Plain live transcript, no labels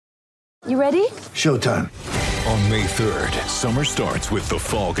You ready? Showtime. On May 3rd, summer starts with The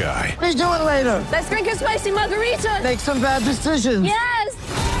Fall Guy. Let's do it later. Let's drink a spicy margarita. Make some bad decisions. Yes!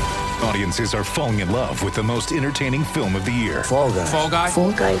 Audiences are falling in love with the most entertaining film of the year. Fall Guy. Fall Guy?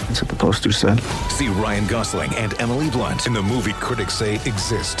 Fall guy. That's what the poster said. See Ryan Gosling and Emily Blunt in the movie critics say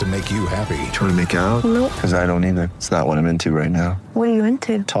exists to make you happy. Trying to make it out? Nope. Because I don't either. It's not what I'm into right now. What are you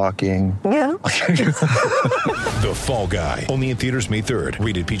into? Talking. Yeah. The Fall Guy. Only in theaters May 3rd.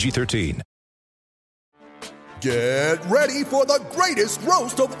 Rated PG-13. Get ready for the greatest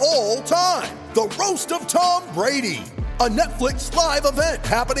roast of all time. The Roast of Tom Brady. A Netflix live event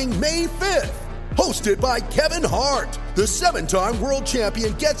happening May 5th. Hosted by Kevin Hart. The 7-time world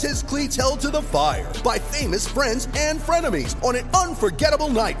champion gets his cleats held to the fire by famous friends and frenemies on an unforgettable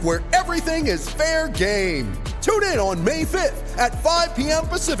night where everything is fair game. Tune in on May 5th at 5 p.m.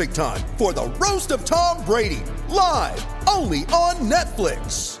 Pacific time for the Roast of Tom Brady. Live only on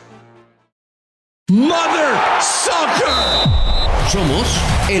Netflix. Mother Soccer. Somos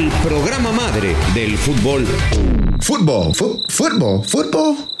el programa madre del fútbol. Football?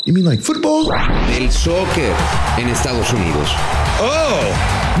 You mean like football? Del soccer en Estados Unidos. Oh,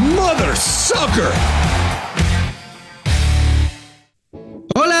 Mother Soccer.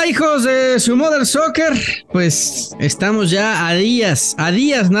 Hola hijos de su Mother Soccer, pues estamos ya a días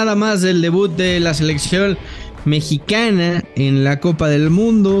nada más del debut de la selección mexicana en la Copa del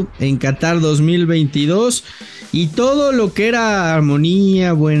Mundo en Qatar 2022 y todo lo que era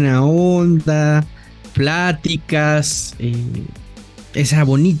armonía, buena onda, pláticas, esa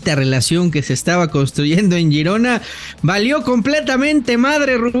bonita relación que se estaba construyendo en Girona valió completamente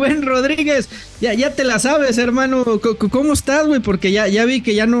madre. Rubén Rodríguez, ya te la sabes, hermano. ¿Cómo estás, güey? Porque ya vi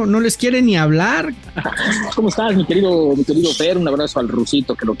que ya no les quiere ni hablar. ¿Cómo estás, mi querido Fer? Un abrazo al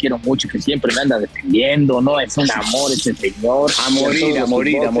Rusito, que lo quiero mucho, que siempre me anda defendiendo, ¿no? Es un amor ese señor. A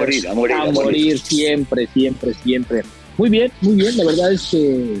morir, siempre. Muy bien, la verdad es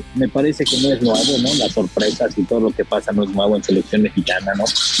que me parece que no es nuevo, ¿no? Las sorpresas y todo lo que pasa no es nuevo en selección mexicana, ¿no?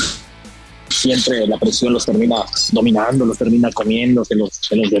 Siempre la presión los termina dominando, los termina comiendo, se los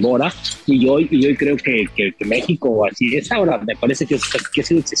devora, y hoy creo que México así es ahora. Me parece que ha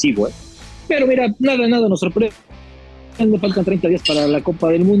sido excesivo, ¿eh? Pero mira, nada nos sorprende. Faltan 30 días para la Copa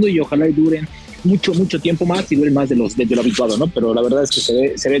del Mundo y ojalá y duren mucho tiempo más y duren más de lo habituado, ¿no? Pero la verdad es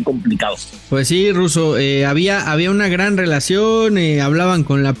que se ve complicado. Pues sí, Ruso, había una gran relación, hablaban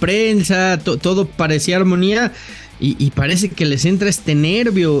con la prensa, todo parecía armonía y parece que les entra este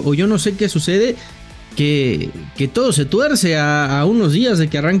nervio o yo no sé qué sucede, que todo se tuerce a unos días de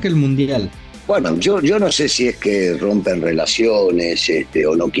que arranque el Mundial. Bueno, yo no sé si es que rompen relaciones,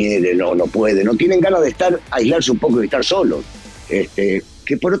 o no quieren, o no pueden, no tienen ganas de aislarse un poco y estar solos.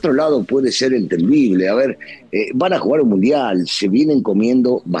 Que por otro lado puede ser entendible. A ver, van a jugar un mundial, se vienen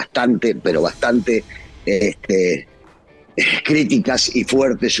comiendo bastante críticas y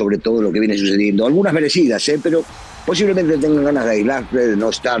fuertes sobre todo lo que viene sucediendo. Algunas merecidas, pero posiblemente tengan ganas de aislarse,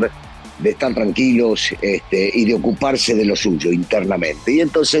 de estar tranquilos, y de ocuparse de lo suyo internamente. Y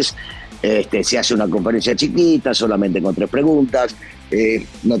entonces se hace una conferencia chiquita, solamente con 3 preguntas.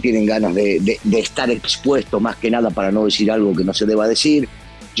 No tienen ganas de estar expuesto más que nada para no decir algo que no se deba decir.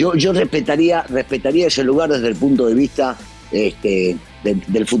 Yo respetaría ese lugar desde el punto de vista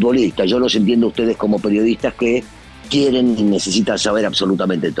del futbolista. Yo los entiendo a ustedes como periodistas que quieren y necesitan saber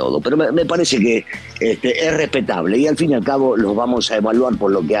absolutamente todo, pero me parece que es respetable y al fin y al cabo los vamos a evaluar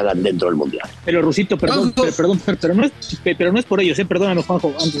por lo que hagan dentro del Mundial. Pero Rusito, perdón, pero no es por ellos, perdónanos,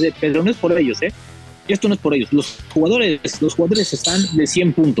 Juanjo, pero no es por ellos, Esto no es por ellos. Los jugadores están de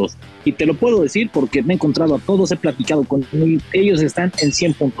 100 puntos. Y te lo puedo decir porque me he encontrado a todos, he platicado con ellos, están en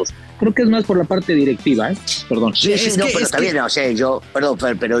 100 puntos. Creo que es más por la parte directiva, Perdón. Sí, pero está bien, no sé,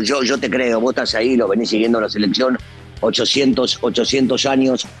 pero yo te creo, vos estás ahí, lo venís siguiendo la selección 800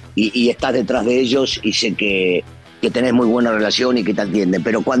 años y estás detrás de ellos y sé que tenés muy buena relación y que te atienden.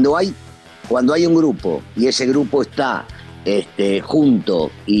 Pero cuando hay un grupo y ese grupo está junto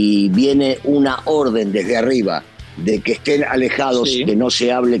y viene una orden desde arriba de que estén alejados, sí, que no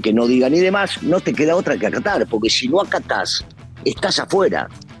se hable, que no digan y demás, no te queda otra que acatar, porque si no acatás, estás afuera.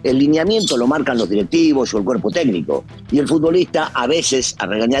 El lineamiento lo marcan los directivos o el cuerpo técnico y el futbolista a veces, a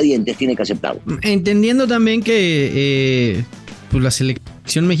regañadientes, tiene que aceptarlo. Entendiendo también que pues la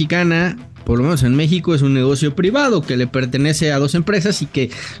selección mexicana, por lo menos en México, es un negocio privado que le pertenece a 2 empresas y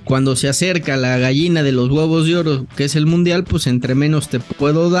que cuando se acerca la gallina de los huevos de oro, que es el Mundial, pues entre menos te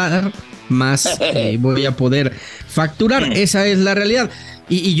puedo dar, más voy a poder facturar. Esa es la realidad.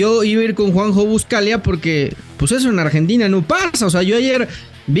 Y yo iba a ir con Juanjo Buscalia porque pues eso en Argentina no pasa. O sea, yo ayer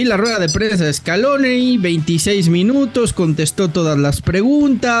Vi la rueda de prensa de Scaloni, 26 minutos, contestó todas las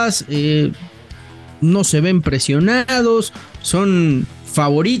preguntas, no se ven presionados, son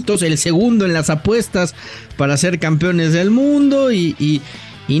favoritos, el segundo en las apuestas para ser campeones del mundo y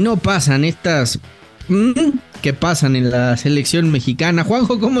no pasan estas que pasan en la selección mexicana.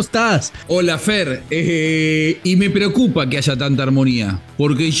 Juanjo, ¿cómo estás? Hola, Fer, y me preocupa que haya tanta armonía,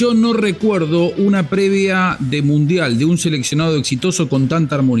 porque yo no recuerdo una previa de mundial de un seleccionado exitoso con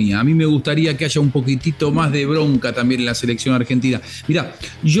tanta armonía. A mí me gustaría que haya un poquitito más de bronca también en la selección argentina. Mirá,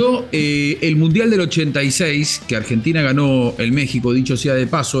 yo el mundial del 86, que Argentina ganó el México, dicho sea de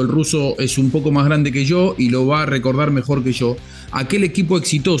paso, el ruso es un poco más grande que yo y lo va a recordar mejor que yo. Aquel equipo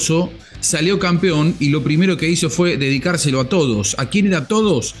exitoso salió campeón y lo primero que hizo fue dedicárselo a todos. ¿A quién era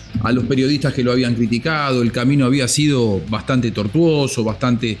todos? A los periodistas que lo habían criticado, el camino había sido bastante tortuoso,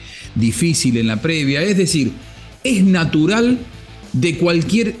 bastante difícil en la previa. Es decir, es natural de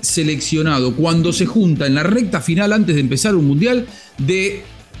cualquier seleccionado cuando se junta en la recta final antes de empezar un mundial de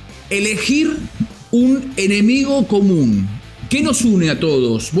elegir un enemigo común. ¿Qué nos une a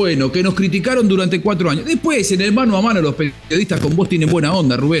todos? Bueno, que nos criticaron durante 4 años. Después, en el mano a mano, los periodistas con vos tienen buena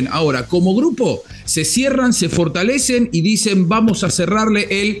onda, Rubén. Ahora, como grupo, se cierran, se fortalecen y dicen, vamos a cerrarle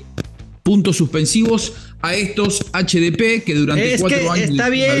el puntos suspensivos a estos HDP que durante 4 años... Está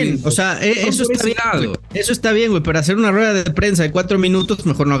bien, o sea, eso está bien. Eso está bien, güey, pero hacer una rueda de prensa de 4 minutos,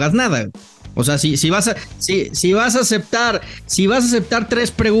 mejor no hagas nada. O sea, si vas a aceptar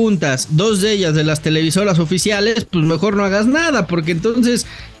 3 preguntas, 2 de ellas de las televisoras oficiales, pues mejor no hagas nada, porque entonces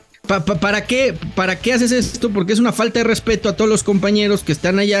 ¿para qué haces esto? Porque es una falta de respeto a todos los compañeros que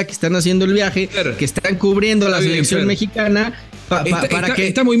están allá, que están haciendo el viaje, que están cubriendo la selección mexicana.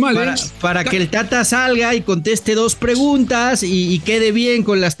 Está muy mal, para que el Tata salga y conteste 2 preguntas y quede bien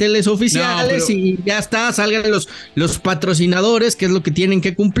con las teles oficiales, y ya está, salgan los patrocinadores, que es lo que tienen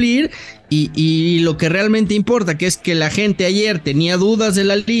que cumplir, y lo que realmente importa, que es que la gente ayer tenía dudas de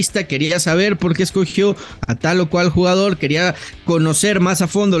la lista, quería saber por qué escogió a tal o cual jugador, quería conocer más a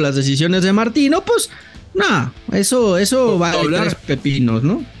fondo las decisiones de Martino, pues no, eso va a 3 pepinos,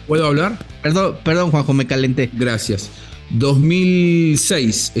 ¿no? ¿Puedo hablar? Perdón, Juanjo, me calenté. Gracias.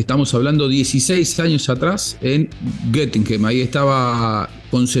 2006, estamos hablando 16 años atrás, en Göttingen. Ahí estaba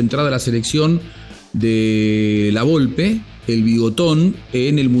concentrada la selección de la Volpe, el bigotón,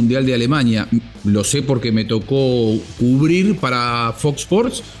 en el Mundial de Alemania. Lo sé porque me tocó cubrir para Fox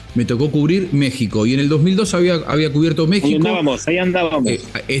Sports, me tocó cubrir México. Y en el 2002 había cubierto México. Ahí andábamos.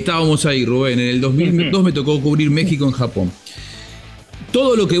 Estábamos ahí, Rubén. En el 2002 me tocó cubrir México en Japón.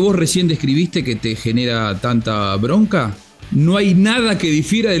 Todo lo que vos recién describiste que te genera tanta bronca, no hay nada que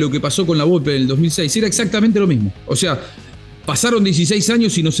difiera de lo que pasó con la Volpe en el 2006. Era exactamente lo mismo. O sea, pasaron 16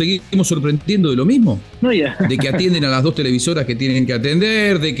 años y nos seguimos sorprendiendo de lo mismo. No, ya. De que atienden a las 2 televisoras que tienen que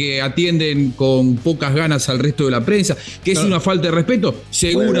atender, de que atienden con pocas ganas al resto de la prensa, que es una falta de respeto,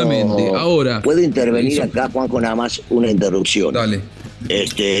 seguramente. Bueno, ahora... ¿puedo intervenir acá, Juanjo, nada más una interrupción? Dale.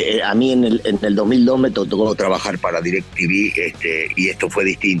 A mí en el 2002 me tocó trabajar para DirecTV, y esto fue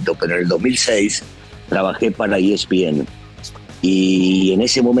distinto, pero en el 2006 trabajé para ESPN, y en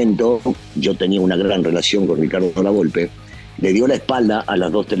ese momento yo tenía una gran relación con Ricardo Lavolpe. Le dio la espalda a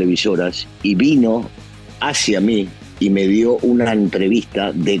las 2 televisoras y vino hacia mí y me dio una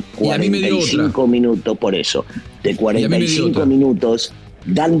entrevista de 45 minutos, por eso, de 45 minutos,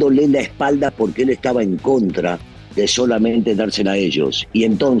 dándole la espalda porque él estaba en contra de solamente dársela a ellos. Y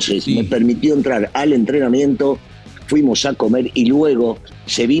entonces me permitió entrar al entrenamiento, fuimos a comer y luego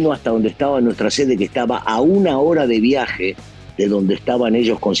se vino hasta donde estaba nuestra sede, que estaba a 1 hora de viaje de donde estaban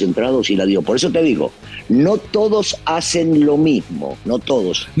ellos concentrados, y la dio. Por eso te digo, no todos hacen lo mismo, no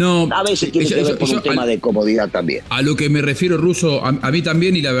todos. No, a veces tiene que ver por un tema de comodidad también. A lo que me refiero, Russo, a mí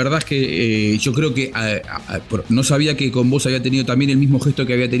también, y la verdad es que yo creo que no sabía que con vos había tenido también el mismo gesto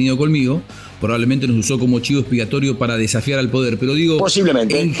que había tenido conmigo. Probablemente nos usó como chivo expiatorio para desafiar al poder, pero digo...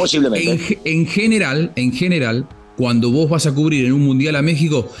 Posiblemente. En general, cuando vos vas a cubrir en un mundial a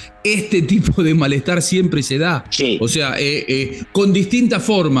México, este tipo de malestar siempre se da. Sí. O sea, con distinta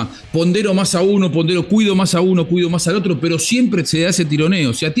forma. Pondero más a uno, cuido más a uno, cuido más al otro, pero siempre se da ese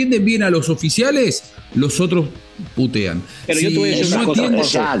tironeo. Si atienden bien a los oficiales, los otros putean. Pero yo te voy a decir una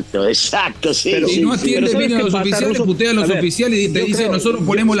cosa. Exacto, sí. Pero si no atienden bien a los oficiales, putean a los oficiales y te dicen, nosotros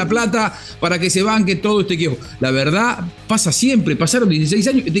ponemos la plata para que se banque todo este equipo. La verdad, pasa siempre. Pasaron 16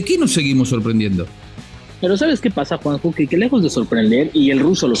 años. ¿De qué nos seguimos sorprendiendo? Pero ¿sabes qué pasa, Juanjo? Que lejos de sorprender, y el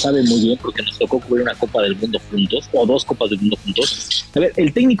ruso lo sabe muy bien porque nos tocó cubrir una Copa del Mundo juntos, o 2 Copas del Mundo juntos. A ver,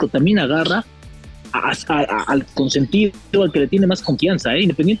 el técnico también agarra al consentido, al que le tiene más confianza,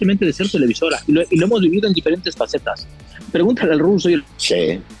 independientemente de ser televisora, y lo hemos vivido en diferentes facetas. Pregúntale al ruso y el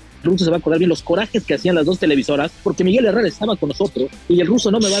ruso se va a acordar bien los corajes que hacían las dos televisoras, porque Miguel Herrera estaba con nosotros y el ruso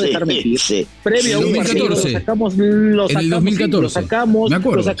no me va a dejar mentir. Previo a un partido lo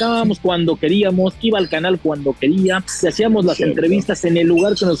sacábamos cuando queríamos, iba al canal cuando quería, y hacíamos las entrevistas en el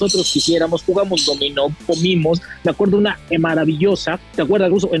lugar que nosotros quisiéramos, jugamos dominó, comimos. Me acuerdo una maravillosa, ¿te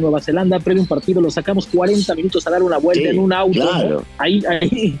acuerdas, ruso? En Nueva Zelanda, previo a un partido, lo sacamos 40 minutos a dar una vuelta en un auto, claro. ¿no? Ahí,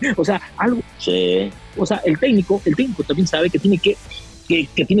 o sea, algo. O sea, el técnico también sabe que tiene que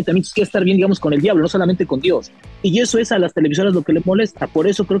tiene también que estar bien, digamos, con el diablo, no solamente con Dios. Y eso es a las televisoras lo que le molesta. Por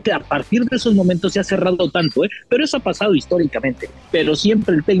eso creo que a partir de esos momentos se ha cerrado tanto, pero eso ha pasado históricamente. Pero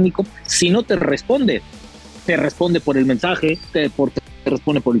siempre el técnico, si no te responde por el mensaje, te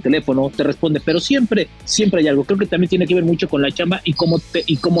responde por el teléfono, te responde, pero siempre hay algo. Creo que también tiene que ver mucho con la chamba y cómo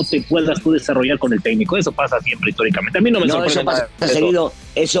te puedas tú desarrollar con el técnico. Eso pasa siempre históricamente. A mí no me sorprende. Eso pasa seguido,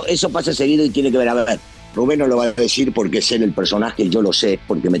 eso pasa seguido y tiene que ver, a ver, Rubén no lo va a decir porque es él el personaje, yo lo sé,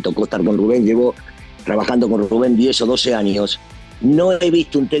 porque me tocó estar con Rubén, llevo trabajando con Rubén 10 o 12 años. No he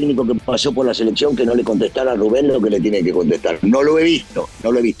visto un técnico que pasó por la selección que no le contestara a Rubén lo que le tiene que contestar. No lo he visto.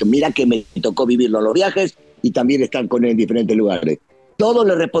 Mira que me tocó vivirlo en los viajes y también estar con él en diferentes lugares. Todos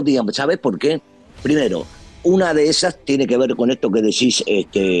le respondían, ¿sabes por qué? Primero, una de esas tiene que ver con esto que decís,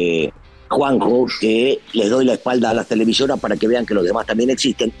 Juanjo, que les doy la espalda a las televisoras para que vean que los demás también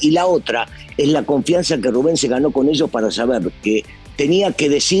existen. Y la otra es la confianza que Rubén se ganó con ellos para saber que tenía que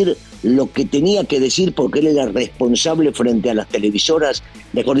decir lo que tenía que decir porque él era responsable frente a las televisoras,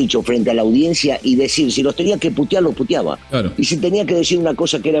 mejor dicho, frente a la audiencia, y decir, si los tenía que putear, los puteaba. Claro. Y si tenía que decir una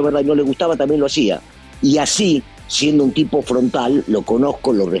cosa que era verdad y no le gustaba, también lo hacía. Y así, siendo un tipo frontal, lo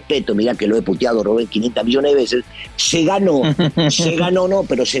conozco, lo respeto, mirá que lo he puteado Rubén 500 millones de veces, se ganó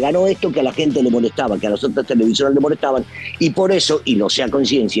esto que a la gente le molestaba, que a las otras televisoras le molestaban, y por eso, y lo sé a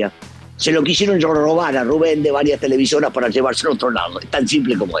conciencia, se lo quisieron robar a Rubén de varias televisoras para llevárselo a otro lado. Es tan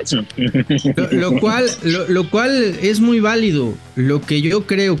simple como eso. Lo cual es muy válido. Lo que yo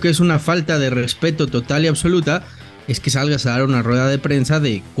creo que es una falta de respeto total y absoluta es que salgas a dar una rueda de prensa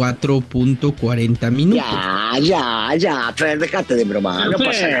de 4.40 minutos. Ya, Fer, dejate de bromar, no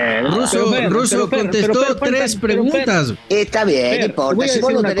pasa nada. Ruso contestó 3 preguntas. Está bien, no importa. Si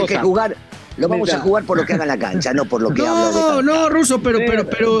vos no tenés que jugar, lo vamos a jugar por lo que haga en la cancha, no por lo que habla. No, Ruso, pero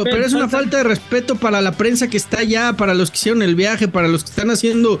es una falta de respeto para la prensa que está allá, para los que hicieron el viaje, para los que están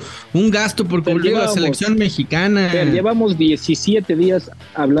haciendo un gasto por cubrir la selección mexicana. Llevamos 17 días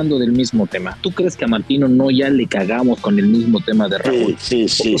hablando del mismo tema. ¿Tú crees que a Martino no ya le cagamos con el mismo tema de Raúl? Sí.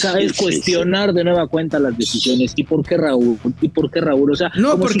 O sea, es cuestionar de nueva cuenta las decisiones. ¿Y por qué Raúl? O sea,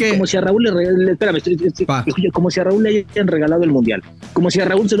 no, como si a Raúl como si a Raúl le hayan regalado el Mundial. Como si a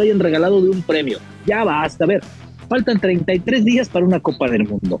Raúl se lo hayan regalado de un premio. Ya basta, a ver, faltan 33 días para una Copa del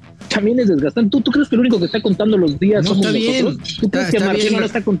Mundo. También es desgastante. ¿Tú crees que el único que está contando los días somos nosotros? ¿Tú crees que Martino no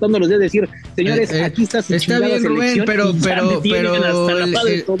está contando los días? Decir, señores, aquí está su está bien, Rubén, pero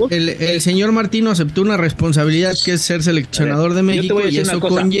el señor Martino aceptó una responsabilidad que es ser seleccionador de México y eso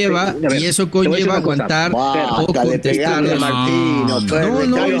conlleva aguantar o contestar de Martino. ¿De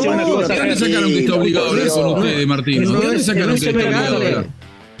dónde sacaron que está obligado a eso ustedes, Martino? ¿De dónde sacaron que está obligado a hablar?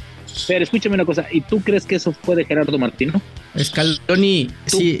 Pero escúchame una cosa, ¿y tú crees que eso fue de Gerardo Martino? Scaloni,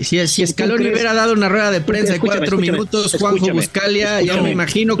 si Scaloni hubiera dado una rueda de prensa de 4 minutos, Juanjo Buscalia, ya me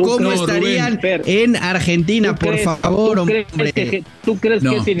imagino cómo estarían en Argentina, por favor, hombre. ¿Tú crees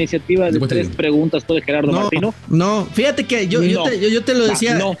que esa iniciativa de 3 preguntas fue de Gerardo Martino? No, fíjate que yo te lo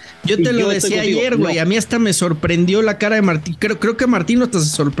decía, ayer, güey, a mí hasta me sorprendió la cara de Martino, creo que Martino hasta se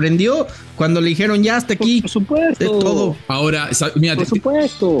sorprendió cuando le dijeron ya hasta aquí. Por supuesto. De todo. Ahora, mira, por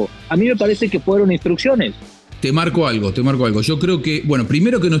supuesto. A mí me parece que fueron instrucciones. Te marco algo. Yo creo que, bueno,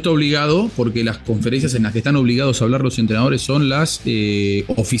 primero que no está obligado, porque las conferencias en las que están obligados a hablar los entrenadores son las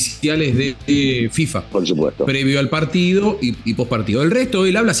oficiales de FIFA. Por supuesto. Previo al partido y postpartido. El resto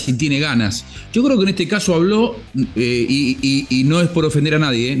él habla si tiene ganas. Yo creo que en este caso habló, y no es por ofender a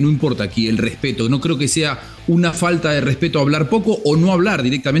nadie, no importa aquí el respeto. No creo que sea una falta de respeto hablar poco o no hablar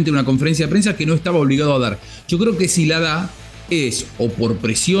directamente en una conferencia de prensa que no estaba obligado a dar. Yo creo que si la da es o por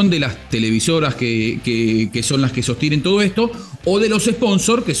presión de las televisoras que son las que sostienen todo esto, o de los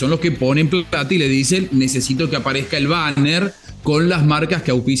sponsors que son los que ponen plata y le dicen necesito que aparezca el banner con las marcas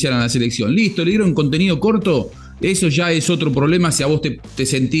que auspician a la selección. Listo, le dieron contenido corto, Eso ya es otro problema, si a vos te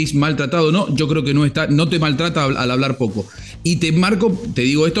sentís maltratado o no. Yo creo que no te maltrata al hablar poco. Y te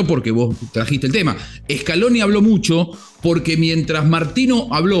digo esto porque vos trajiste el tema. Scaloni habló mucho porque mientras Martino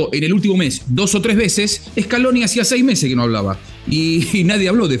habló en el último mes 2 o 3 veces, Scaloni hacía 6 meses que no hablaba. Y nadie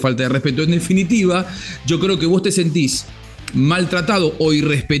habló de falta de respeto. En definitiva, yo creo que vos te sentís maltratado o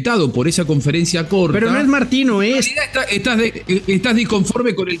irrespetado por esa conferencia corta. Pero no es Martino, es. En realidad estás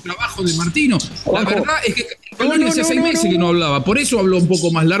disconforme con el trabajo de Martino. La verdad es que Scaloni hacía 6 meses que no hablaba. Por eso habló un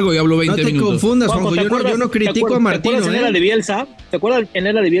poco más largo y habló 20 minutos. No te confundas, Juanjo. Yo no critico a Martino. ¿Te acuerdas en era de Bielsa? ¿Te acuerdas en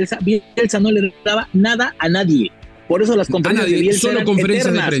era de Bielsa? Bielsa no le daba nada a nadie. Por eso las conferencias de Bielsa solo eran conferencias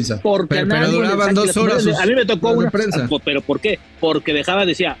eternas, de prensa. Pero duraban 2 horas. A mí me tocó una prensa. ¿Pero por qué? Porque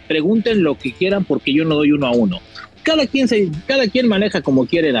decía, pregunten lo que quieran porque yo no doy 1 a 1. Cada quien maneja como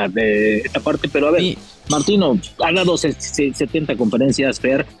quiere de esta parte, pero a ver, sí. Martino ha dado 70 conferencias,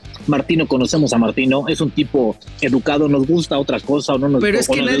 Fer. Martino, conocemos a Martino, es un tipo educado, nos gusta otra cosa o no nos gusta. Pero es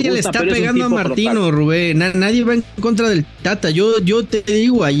que nadie le está pegando a Martino, Rubén. Nadie va en contra del Tata. Yo te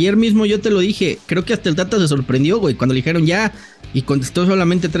digo, ayer mismo yo te lo dije, creo que hasta el Tata se sorprendió, güey, cuando le dijeron ya, y contestó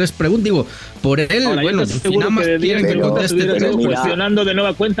solamente 3 preguntas. Digo, por él, ahora, bueno, si nada más quieren que conteste 3, cuestionando de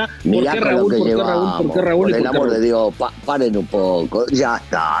nueva cuenta, ¿por qué Raúl? ¿Por qué Raúl? Por el amor de Dios, paren un poco, ya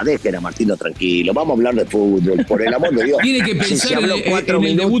está, dejen a Martino tranquilo, vamos a hablar de fútbol, por el amor de Dios. Tiene que pensar en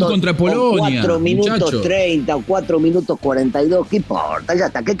el debut contra Polonia. 4 minutos 30 o 4 minutos 42, ¿qué importa? Ya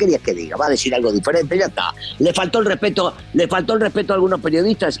está, ¿qué querías que diga? Va a decir algo diferente, ya está. Le faltó el respeto a algunos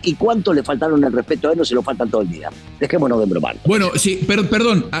periodistas, y cuánto le faltaron el respeto a él, no se lo faltan todo el día. Dejémonos de bromar. Bueno, sí,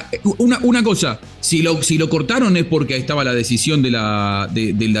 perdón, una cosa, si lo cortaron es porque ahí estaba la decisión del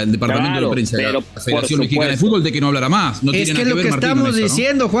departamento de prensa de la Federación Mexicana de Fútbol de que no hablará más. No es que lo que estamos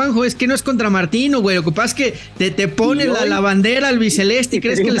diciendo, Juanjo, es que no es contra Martino, güey. Lo que pasa es que te pone la bandera albiceleste y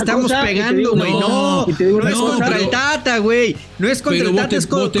crees que le estamos pegando, güey. No es contra el Tata, güey. No es contra el Tata, es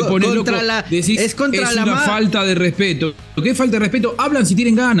contra la... Es contra la falta de respeto. ¿Qué es falta de respeto? Hablan si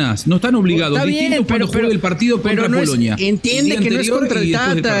tienen ganas, no están obligados. Está bien, pero el partido contra Polonia. Entiende que no es contra el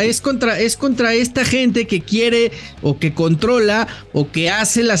Tata, es contra esta gente que quiere o que controla o que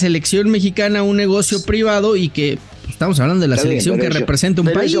hace la selección mexicana un negocio privado y que estamos hablando de la selección que representa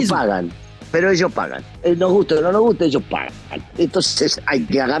un país. Pero ellos pagan. Nos gusta o no nos gusta, ellos pagan. Entonces hay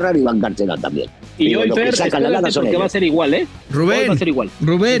que agarrar y bancársela también. Y hoy, Fer, porque va a ser igual, ¿eh? Rubén, va a ser igual.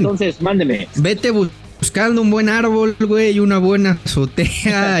 Entonces, mándeme. Vete buscando un buen árbol, güey, una buena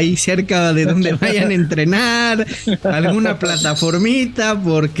azotea ahí cerca de donde vayan a entrenar, alguna plataformita,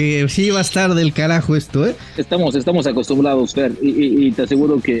 porque sí va a estar del carajo esto, ¿eh? Estamos acostumbrados, Fer, y te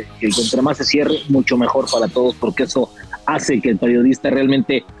aseguro que contra más se cierre, mucho mejor para todos, porque eso hace que el periodista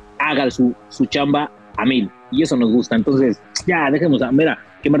realmente haga su chamba a 1000, y eso nos gusta. Entonces, ya, dejemos, mira,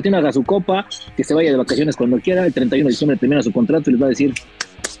 que Martino haga su copa, que se vaya de vacaciones cuando quiera, el 31 de diciembre termina su contrato y les va a decir,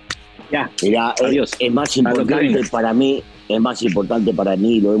 ya, mira, adiós. Es más importante para mí,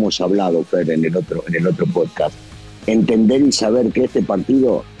 lo hemos hablado, Fer, en el otro podcast, entender y saber que este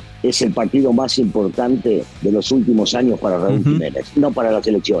partido es el partido más importante de los últimos años para Raúl Jiménez, no para la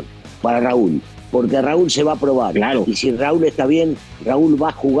selección, para Raúl. Porque Raúl se va a probar. Claro. Y si Raúl está bien, Raúl va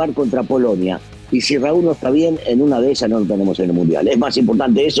a jugar contra Polonia. Y si Raúl no está bien, en una de esas no lo tenemos en el Mundial. Es más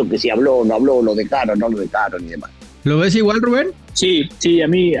importante eso que si habló o no habló, lo dejaron, no lo dejaron y demás. ¿Lo ves igual, Rubén? Sí, a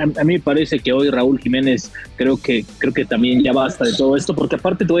mí me parece que hoy Raúl Jiménez creo que también ya basta de todo esto, porque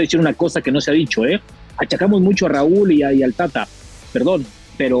aparte te voy a decir una cosa que no se ha dicho, achacamos mucho a Raúl y al Tata, perdón,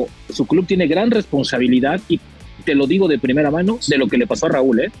 pero su club tiene gran responsabilidad, y te lo digo de primera mano, de lo que le pasó a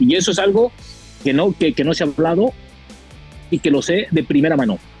Raúl, y eso es algo que no se ha hablado y que lo sé de primera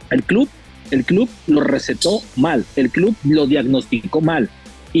mano. El club lo recetó mal, el club lo diagnosticó mal.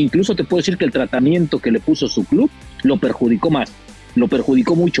 Incluso te puedo decir que el tratamiento que le puso su club lo perjudicó más, lo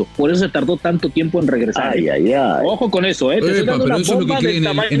perjudicó mucho. Por eso se tardó tanto tiempo en regresar. Ojo con eso, Pero eso es lo que creen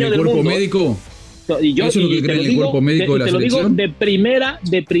en el cuerpo médico. Eso es lo que creen en el cuerpo médico de la selección. Te lo digo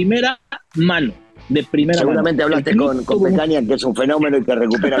de primera mano. Seguramente hablaste con Pecaña, que es un fenómeno y que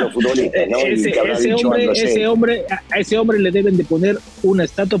recupera a los futbolistas, ¿no? A ese hombre le deben de poner una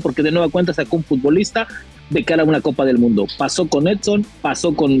estatua, porque de nueva cuenta sacó un futbolista de cara a una Copa del Mundo. Pasó con Edson,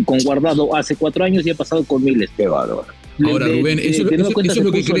 pasó con Guardado hace 4 años y ha pasado con miles. Qué bárbaro. Ahora, Rubén, ¿eso es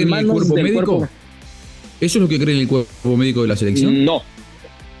lo que creen en el cuerpo médico? ¿Eso es lo que creen en el cuerpo médico de la selección? No,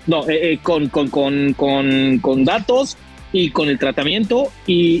 con datos y con el tratamiento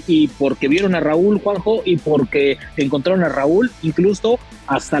y porque vieron a Raúl, Juanjo, y porque encontraron a Raúl, incluso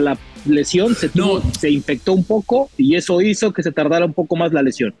hasta la lesión se infectó un poco, y eso hizo que se tardara un poco más la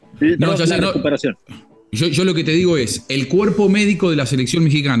lesión, la recuperación. Yo lo que te digo es, el cuerpo médico de la selección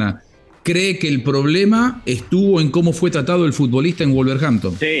mexicana cree que el problema estuvo en cómo fue tratado el futbolista en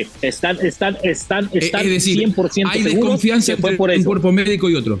Wolverhampton. Sí, están Es decir, 100% hay seguros desconfianza que fue entre por un eso. cuerpo médico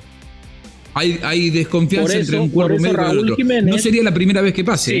y otro. Hay desconfianza entre un cuerpo médico y Raúl otro. Jiménez, no sería la primera vez que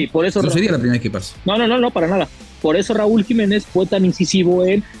pase. Sí, por eso no sería la primera vez que pase. No, para nada. Por eso Raúl Jiménez fue tan incisivo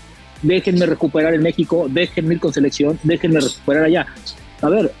en déjenme recuperar en México, déjenme ir con selección, déjenme recuperar allá. A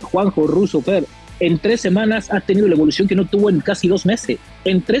ver, Juanjo, Russo, Fer, en 3 semanas ha tenido la evolución que no tuvo en casi 2 meses.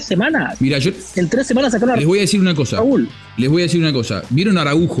 En 3 semanas. Mira, en 3 semanas sacaron a les voy a decir una cosa. Raúl. Les voy a decir una cosa. ¿Vieron a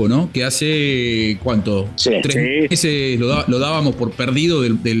Araujo, no? Que hace, ¿cuánto? 3 meses lo dábamos por perdido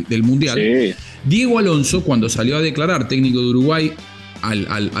del Mundial. Sí. Diego Alonso, cuando salió a declarar, técnico de Uruguay,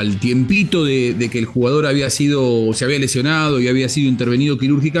 al tiempito de que el jugador se había lesionado y había sido intervenido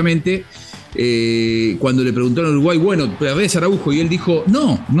quirúrgicamente, cuando le preguntaron a Uruguay, bueno, ¿perdés a Araujo? Y él dijo,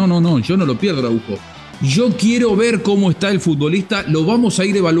 no, yo no lo pierdo, Araujo. Yo quiero ver cómo está el futbolista, lo vamos a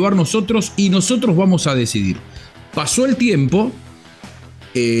ir a evaluar nosotros y nosotros vamos a decidir. Pasó el tiempo,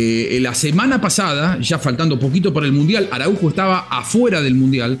 la semana pasada, ya faltando poquito para el Mundial, Araujo estaba afuera del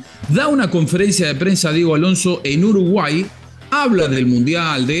Mundial, da una conferencia de prensa a Diego Alonso en Uruguay, habla del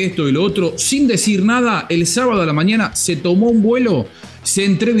Mundial, de esto y lo otro, sin decir nada. El sábado a la mañana se tomó un vuelo, se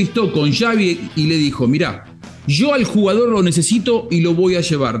entrevistó con Xavi y le dijo, mirá, yo al jugador lo necesito y lo voy a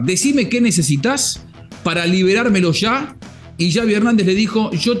llevar. Decime qué necesitas para liberármelo ya. Y Xavi Hernández le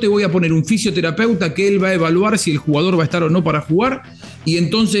dijo, yo te voy a poner un fisioterapeuta que él va a evaluar si el jugador va a estar o no para jugar. Y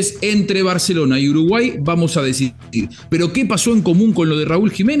entonces entre Barcelona y Uruguay vamos a decidir. Pero ¿qué pasó en común con lo de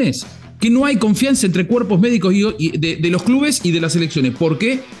Raúl Jiménez? Que no hay confianza entre cuerpos médicos de los clubes y de las selecciones. ¿Por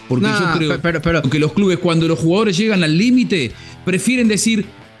qué? Porque yo creo que los clubes, cuando los jugadores llegan al límite, prefieren decir,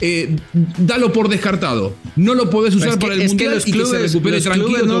 dalo por descartado. No lo podés usar para el Mundial y que se recupere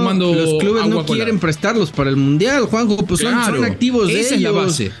tranquilo tomando los clubes agua no quieren prestarlos para el Mundial, Juanjo. Pues claro, son activos de ellos. Esa es la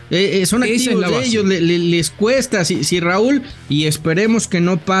base. Son activos de ellos. Les cuesta. Si Raúl, y esperemos que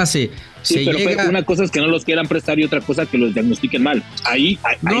no pase. Sí, pero una cosa es que no los quieran prestar y otra cosa que los diagnostiquen mal. Ahí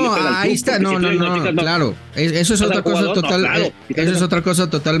está. No, claro. Eso es otra cosa total. Eso es otra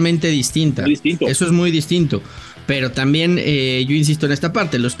cosa totalmente distinta. Eso es muy distinto. Pero también yo insisto en esta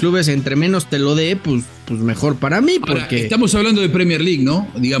parte, los clubes entre menos te lo dé, pues mejor para mí. Porque ahora, estamos hablando de Premier League, ¿no?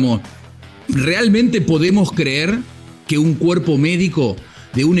 Digamos, ¿realmente podemos creer que un cuerpo médico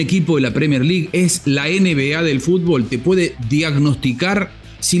de un equipo de la Premier League es la NBA del fútbol? ¿Te puede diagnosticar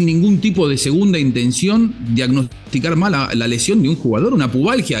sin ningún tipo de segunda intención, diagnosticar mal la lesión de un jugador? Una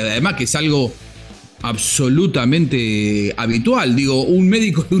pubalgia, además que es algo absolutamente habitual. Digo, un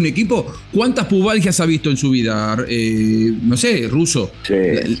médico de un equipo, ¿cuántas pubalgias ha visto en su vida? No sé, Russo. Sí.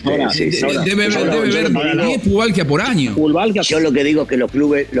 Debe haber 10 pubalgias por año. Yo lo que digo es que los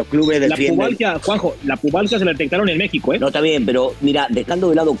clubes defienden. Juanjo, la pubalgia se la detectaron en México, ¿eh? No, está bien, pero mira, dejando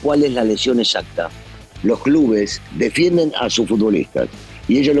de lado cuál es la lesión exacta, los clubes defienden a sus futbolistas.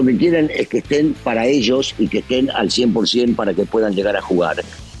 Y ellos lo que quieren es que estén para ellos y que estén al 100% para que puedan llegar a jugar.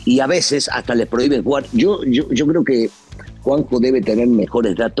 Y a veces hasta les prohíben jugar. Yo creo que Juanjo debe tener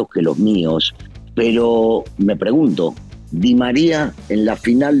mejores datos que los míos, pero me pregunto, Di María en la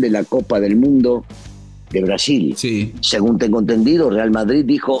final de la Copa del Mundo de Brasil, sí, según tengo entendido, Real Madrid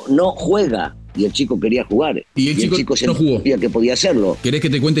dijo no juega. Y el chico quería jugar. Y el chico no jugó. Que podía hacerlo. ¿Querés que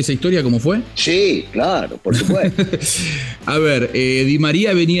te cuente esa historia cómo fue? Sí, claro, por supuesto. A ver, Di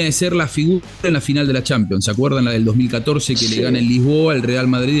María venía de ser la figura en la final de la Champions. ¿Se acuerdan la del 2014 que le gana en Lisboa al Real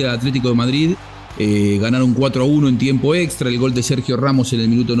Madrid y al Atlético de Madrid? Ganaron 4-1 en tiempo extra. El gol de Sergio Ramos en el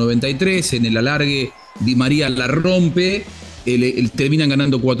minuto 93. En el alargue, Di María la rompe. Terminan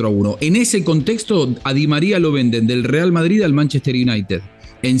ganando 4-1. En ese contexto, a Di María lo venden del Real Madrid al Manchester United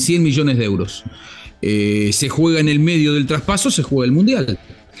en 100 millones de euros. Se juega en el medio del traspaso, se juega el Mundial.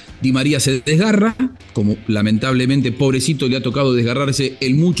 Di María se desgarra, como lamentablemente pobrecito le ha tocado desgarrarse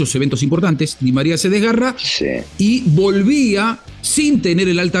en muchos eventos importantes. Di María se desgarra y volvía sin tener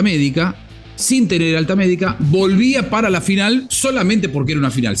el alta médica, volvía para la final solamente porque era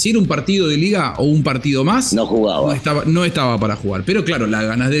una final. Si era un partido de liga o un partido más, no jugaba. No estaba para jugar. Pero claro, las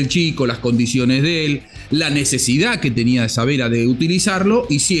ganas del chico, las condiciones de él, la necesidad que tenía de Sabela de utilizarlo,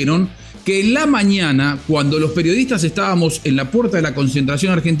 hicieron que en la mañana, cuando los periodistas estábamos en la puerta de la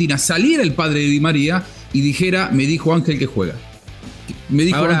concentración argentina, saliera el padre de Di María y dijera, me dijo Ángel que juega. Me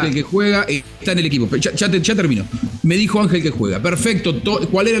dijo Ángel que juega, está en el equipo. Ya terminó. Me dijo Ángel que juega. Perfecto.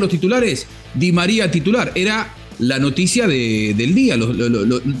 ¿Cuál eran los titulares? Di María titular. Era la noticia del día.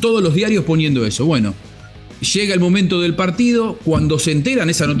 Todos los diarios poniendo eso. Bueno, llega el momento del partido. Cuando se enteran,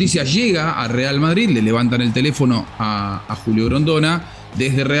 esa noticia llega a Real Madrid. Le levantan el teléfono a Julio Grondona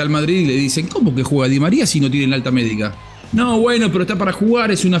desde Real Madrid y le dicen, ¿cómo que juega Di María si no tiene alta médica? No, bueno, pero está para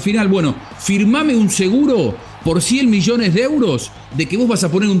jugar, es una final. Bueno, firmame un seguro por 100 millones de euros de que vos vas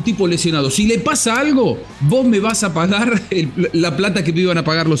a poner un tipo lesionado. Si le pasa algo, vos me vas a pagar la plata que me iban a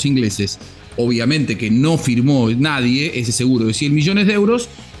pagar los ingleses. Obviamente que no firmó nadie ese seguro de 100 millones de euros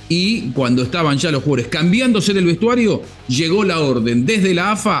y cuando estaban ya los jugadores cambiándose del vestuario, llegó la orden desde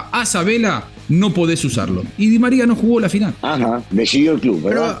la AFA a Sabela, no podés usarlo. Y Di María no jugó la final. Ajá, decidió el club,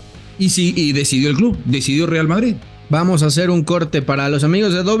 ¿verdad? Y decidió el club, decidió Real Madrid. Vamos a hacer un corte para los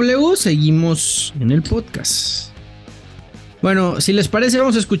amigos de W. Seguimos en el podcast. Bueno, si les parece,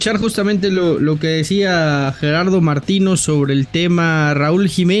 vamos a escuchar justamente lo que decía Gerardo Martino sobre el tema Raúl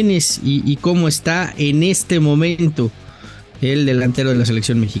Jiménez y cómo está en este momento el delantero de la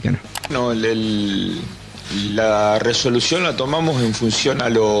selección mexicana. No, la resolución la tomamos en función a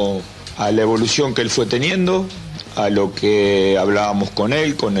la evolución que él fue teniendo, a lo que hablábamos con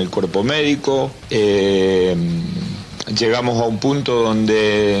él, con el cuerpo médico. Llegamos a un punto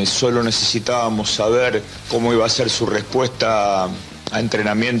donde solo necesitábamos saber cómo iba a ser su respuesta a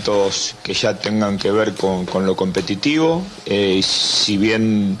entrenamientos que ya tengan que ver con lo competitivo. Si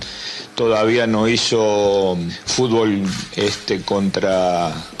bien todavía no hizo fútbol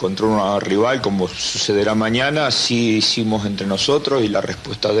contra una rival como sucederá mañana, sí hicimos entre nosotros y las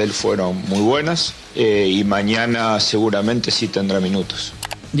respuestas de él fueron muy buenas, y mañana seguramente sí tendrá minutos.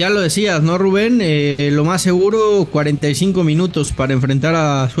 Ya lo decías, ¿no, Rubén? Lo más seguro, 45 minutos para enfrentar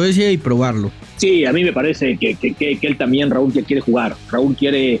a Suecia y probarlo. Sí, a mí me parece que él también, Raúl, que quiere jugar. Raúl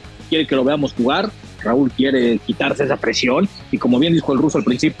quiere que lo veamos jugar. Raúl quiere quitarse esa presión. Y como bien dijo el ruso al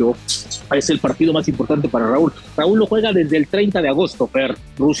principio, es el partido más importante para Raúl. Raúl lo juega desde el 30 de agosto,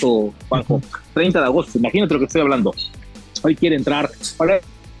 ruso, Juanjo. 30 de agosto, imagínate lo que estoy hablando. Hoy quiere entrar. Ahora,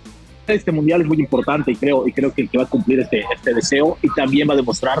 este mundial es muy importante y creo que va a cumplir este deseo y también va a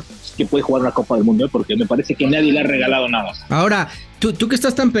demostrar que puede jugar una Copa del Mundo, porque me parece que nadie le ha regalado nada. Ahora, tú que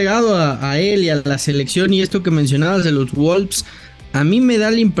estás tan pegado a él y a la selección y esto que mencionabas de los Wolves, a mí me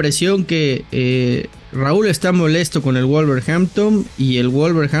da la impresión que Raúl está molesto con el Wolverhampton y el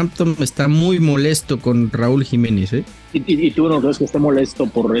Wolverhampton está muy molesto con Raúl Jiménez, ¿eh? ¿Y tú no crees que esté molesto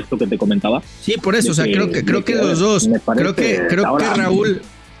por esto que te comentaba? Sí, por eso, creo que los dos.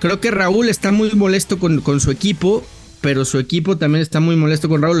 Creo que Raúl está muy molesto con su equipo, pero su equipo también está muy molesto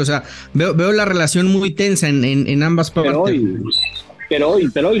con Raúl. O sea, veo la relación muy tensa en ambas partes. Pero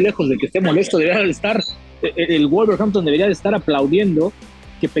hoy, lejos de que esté molesto, debería estar, el Wolverhampton debería de estar aplaudiendo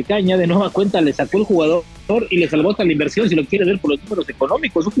que Pecaña de nueva cuenta le sacó el jugador y le salvó hasta la inversión, si lo quiere ver por los números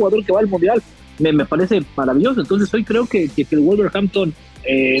económicos. Un jugador que va al Mundial me parece maravilloso. Entonces hoy creo que el Wolverhampton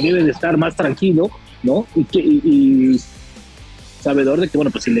debe de estar más tranquilo, ¿no? Y sabedor de que,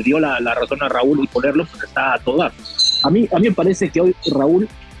 bueno, pues si le dio la razón a Raúl y ponerlo, pues está a todas. A mí me parece que hoy Raúl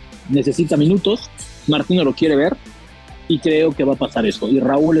necesita minutos, Martino lo quiere ver y creo que va a pasar eso. Y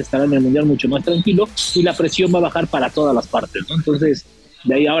Raúl estará en el Mundial mucho más tranquilo y la presión va a bajar para todas las partes, ¿no? Entonces,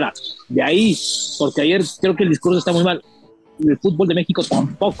 de ahí, porque ayer creo que el discurso está muy mal. El fútbol de México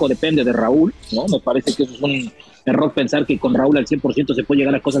tampoco depende de Raúl, ¿no? Me parece que eso es un error pensar que con Raúl al 100% se puede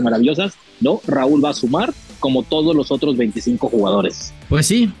llegar a cosas maravillosas, ¿no? Raúl va a sumar como todos los otros 25 jugadores. Pues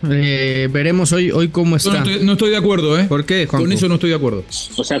sí, veremos hoy cómo está. No estoy de acuerdo, ¿eh? ¿Por qué, Juanjo? Con eso no estoy de acuerdo.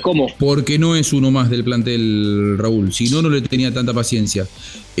 O sea, ¿cómo? Porque no es uno más del plantel Raúl, si no le tenía tanta paciencia.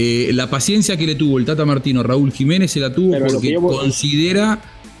 La paciencia que le tuvo el Tata Martino a Raúl Jiménez se la tuvo porque considera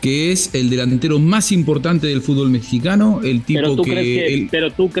que es el delantero más importante del fútbol mexicano, el tipo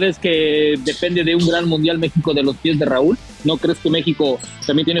Pero tú crees que depende de un gran mundial México de los pies de Raúl. ¿No crees que México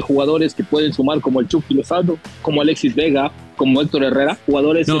también tiene jugadores que pueden sumar como el Chucky Lozano, como Alexis Vega, como Héctor Herrera,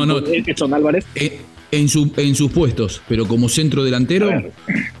 jugadores Edson Álvarez? En sus puestos, pero como centro delantero,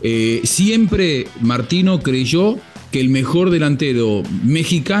 siempre Martino creyó que el mejor delantero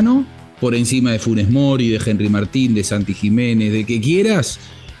mexicano, por encima de Funes Mori, de Henry Martín, de Santi Jiménez, de que quieras,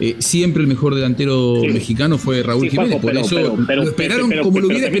 siempre el mejor delantero mexicano fue Raúl Jiménez. Por eso lo esperaron como lo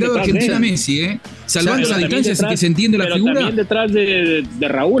hubiera esperado Argentina Messi, salvando las distancias y que se entiende la figura. También detrás de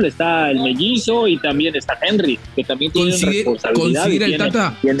Raúl está el mellizo y también está Henry, que también tiene responsabilidad.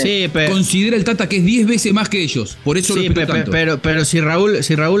 Considera el Tata que es 10 veces más que ellos, por eso lo espero tanto. Pero si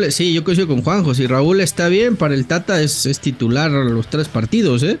Raúl, sí, yo coincido con Juanjo, si Raúl está bien, para el Tata es titular los 3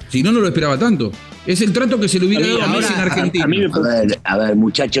 partidos, ¿eh? Si no lo esperaba tanto. Es el trato que se le hubiera dado a Messi en Argentina. A ver,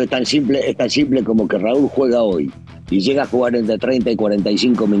 muchachos, es tan simple como que Raúl juega hoy y llega a jugar entre 30 y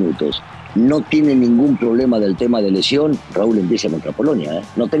 45 minutos. No tiene ningún problema del tema de lesión. Raúl empieza contra Polonia, ¿eh?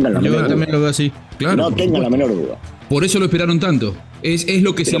 No tengan la menor duda. Yo también lo veo así. Claro, no tengan la menor duda. Por eso lo esperaron tanto. Es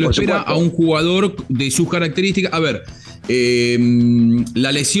lo que se lo espera a un jugador de sus características. A ver,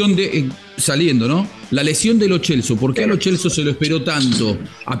 la lesión saliendo, ¿no? La lesión de Lo Celso. ¿Por qué a Lo Celso se lo esperó tanto?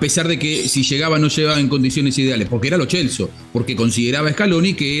 A pesar de que si llegaba no llegaba en condiciones ideales. Porque era Lo Celso. Porque consideraba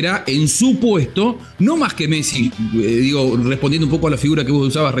Scaloni que era en su puesto, no más que Messi. Respondiendo un poco a la figura que vos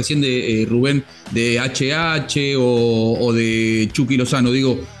usabas recién de Rubén, de HH o de Chucky Lozano.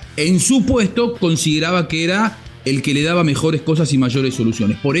 En su puesto consideraba que era el que le daba mejores cosas y mayores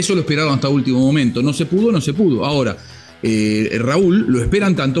soluciones. Por eso lo esperaron hasta último momento. No se pudo. Ahora, Raúl lo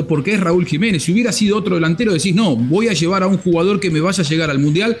esperan tanto porque es Raúl Jiménez. Si hubiera sido otro delantero, decís, no, voy a llevar a un jugador que me vaya a llegar al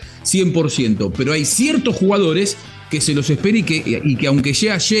Mundial 100%. Pero hay ciertos jugadores que se los espera y que aunque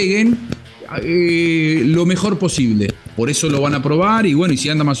ya lleguen lo mejor posible. Por eso lo van a probar y bueno, y si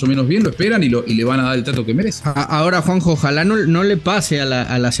anda más o menos bien, lo esperan y le van a dar el trato que merece. Ahora, Juanjo, ojalá no le pase a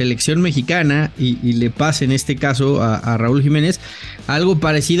la selección mexicana y le pase en este caso a Raúl Jiménez algo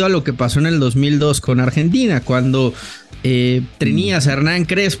parecido a lo que pasó en el 2002 con Argentina, cuando tenías a Hernán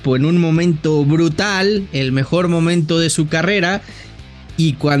Crespo en un momento brutal, el mejor momento de su carrera,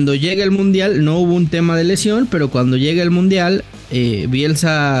 y cuando llega el Mundial no hubo un tema de lesión, pero cuando llega el Mundial,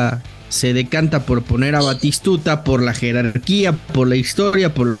 Bielsa se decanta por poner a Batistuta por la jerarquía, por la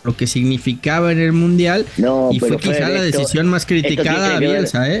historia, por lo que significaba en el Mundial, y fue quizá la decisión más criticada a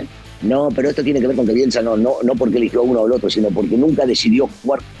Bielsa, No, pero esto tiene que ver con que Bielsa no porque eligió uno o el otro, sino porque nunca decidió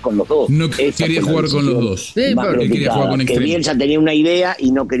jugar con los dos. No quería jugar con los dos. Sí, él quería jugar con que extremos. Bielsa tenía una idea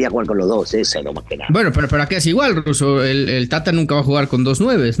y no quería jugar con los dos, eso es lo más que nada. Bueno, pero acá es igual, Russo. El Tata nunca va a jugar con 2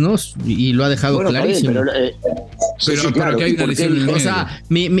 9s, ¿no? Y lo ha dejado clarísimo. Pero claro, que hay una lesión en el medio. O sea,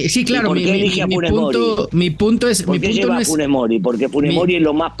 sí, claro, ¿por qué elige a Funes Mori? mi punto es... ¿Por qué lleva a Funes Mori? Porque Funes Mori es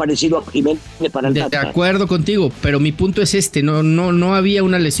lo más parecido a Jiménez para el Tata. De acuerdo contigo, pero mi punto es no había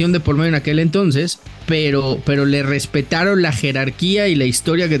una lesión de por medio en aquel entonces, pero le respetaron la jerarquía y la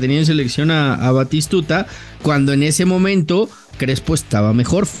historia que tenía en selección a Batistuta, cuando en ese momento Crespo estaba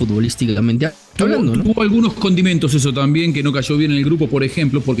mejor futbolísticamente hablando, ¿no? Hubo algunos condimentos eso también que no cayó bien en el grupo, por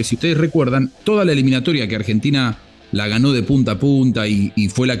ejemplo, porque si ustedes recuerdan, toda la eliminatoria que Argentina la ganó de punta a punta y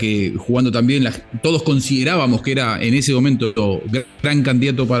fue la que, jugando también, todos considerábamos que era en ese momento gran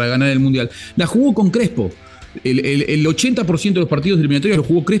candidato para ganar el Mundial, la jugó con Crespo. El 80% de los partidos de eliminatoria lo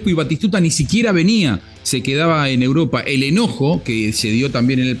jugó Crespo y Batistuta ni siquiera venía, se quedaba en Europa. El enojo que se dio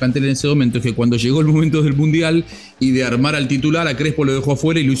también en el plantel en ese momento es que cuando llegó el momento del Mundial y de armar al titular, a Crespo lo dejó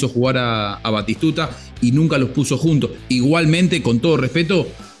afuera y lo hizo jugar a Batistuta y nunca los puso juntos. Igualmente, con todo respeto,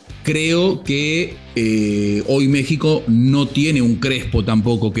 creo que hoy México no tiene un Crespo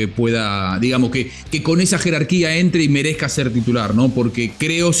tampoco que pueda, digamos, que con esa jerarquía entre y merezca ser titular, ¿no? Porque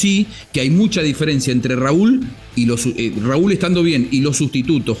creo sí que hay mucha diferencia entre Raúl y Raúl estando bien y los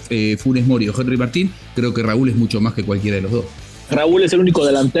sustitutos, Funes Mori o Henry Martín. Creo que Raúl es mucho más que cualquiera de los dos. Raúl es el único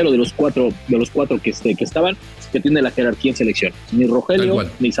delantero de los cuatro que estaban que tiene la jerarquía en selección. Ni Rogelio,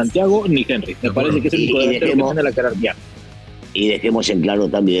 ni Santiago, ni Henry. Me parece que es el único delantero que tiene la jerarquía. Y dejemos en claro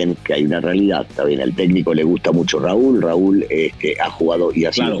también que hay una realidad. También al técnico le gusta mucho Raúl. Raúl ha jugado y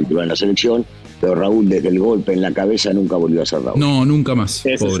ha sido titular en la selección, pero Raúl desde el golpe en la cabeza nunca volvió a ser Raúl. No, nunca más.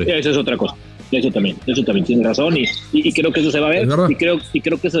 Eso es otra cosa. Eso también tiene razón y creo que eso se va a ver. Y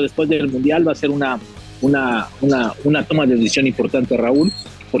creo que eso después del Mundial va a ser una toma de decisión importante a Raúl,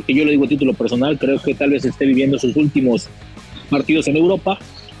 porque yo le digo a título personal, creo que tal vez esté viviendo sus últimos partidos en Europa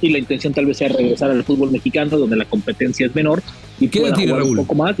y la intención tal vez sea regresar al fútbol mexicano donde la competencia es menor y pueda jugar Raúl un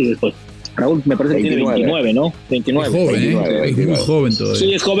poco más y después. Raúl me parece que tiene 29, ¿no? 29. Es joven, 29, es muy joven todavía.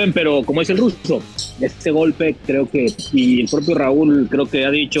 Sí, es joven, pero como es el ruso, ese golpe creo que, y el propio Raúl creo que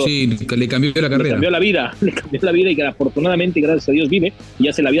ha dicho... Sí, le cambió la carrera. Le cambió la vida y que afortunadamente, gracias a Dios, vive y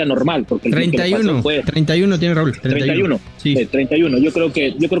hace la vida normal. Porque el 31 tiene Raúl. 31. Sí. 31. Yo creo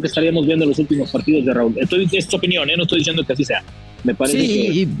que estaríamos viendo los últimos partidos de Raúl. Es tu opinión, no estoy diciendo que así sea. Me parece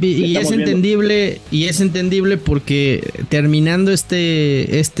sí, y es entendible, porque terminando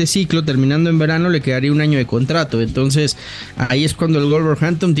este ciclo, terminando en verano, le quedaría un año de contrato. Entonces, ahí es cuando el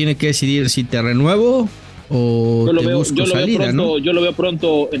Wolverhampton tiene que decidir si te renuevo o busco salida, ¿no? Yo lo veo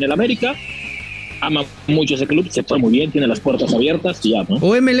pronto en el América. Ama mucho ese club, se fue muy bien, tiene las puertas abiertas y ya, ¿no?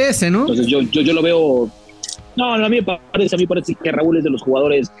 O MLS, ¿no? Entonces yo lo veo... No, a mí me parece que Raúl es de los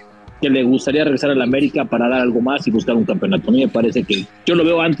jugadores que le gustaría regresar a la América para dar algo más y buscar un campeonato. A mí me parece que yo lo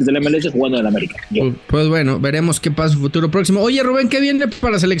veo antes del MLS jugando en la América. Pues bueno, veremos qué pasa en el futuro próximo. Oye, Rubén, ¿qué viene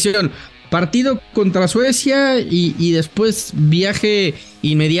para la selección? Partido contra Suecia y después viaje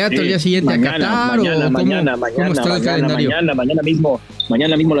inmediato el día siguiente a Qatar. Mañana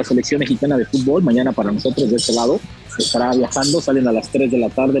mismo la selección mexicana de fútbol, mañana para nosotros de este lado, estará viajando, salen a las 3 de la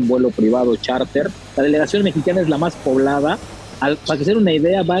tarde en vuelo privado charter. La delegación mexicana es la más poblada. Para que se den una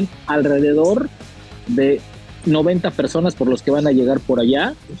idea, van alrededor de 90 personas por los que van a llegar por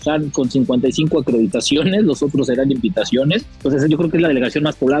allá, están con 55 acreditaciones, los otros serán invitaciones. Entonces yo creo que es la delegación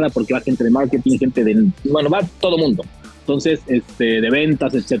más poblada porque va gente de marketing, gente de, bueno, va todo mundo. Entonces, de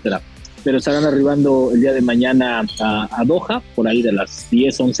ventas, etcétera. Pero estarán arribando el día de mañana a Doha, por ahí de las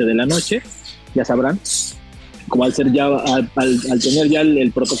 10, 11 de la noche, ya sabrán. Como al ser ya, al tener ya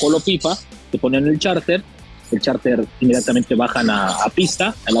el protocolo FIFA, te ponen el charter inmediatamente bajan a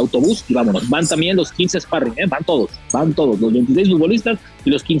pista, al autobús y vámonos. Van también los 15 sparring, van todos, los 26 futbolistas y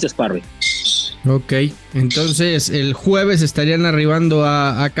los 15 sparring. Ok, entonces el jueves estarían arribando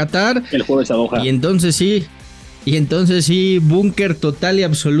a Qatar. El jueves a Doha. Y entonces sí, búnker total y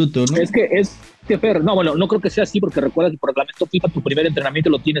absoluto, ¿no? Es que Fer, no, bueno, no creo que sea así porque recuerda que por reglamento FIFA tu primer entrenamiento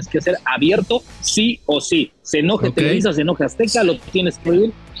lo tienes que hacer abierto sí o sí. Se enoje Televisa, se enoje Azteca, lo tienes que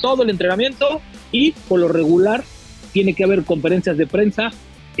ir todo el entrenamiento y por lo regular tiene que haber conferencias de prensa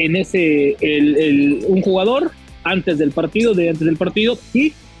en un jugador antes del partido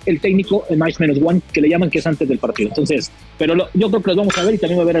y el técnico en match menos one que le llaman que es antes del partido. Entonces, pero yo creo que los vamos a ver y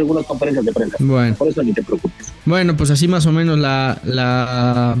también va a haber algunas conferencias de prensa. Bueno. Por eso ni te preocupes. Bueno, pues así más o menos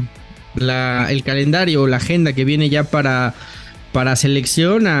el calendario o la agenda que viene ya para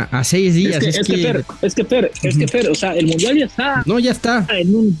selección a 6 días. Es que Fer, o sea, el mundial ya está. No, ya está.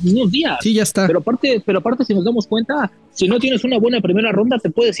 En unos días. Sí, ya está. Pero aparte, si nos damos cuenta, si no tienes una buena primera ronda,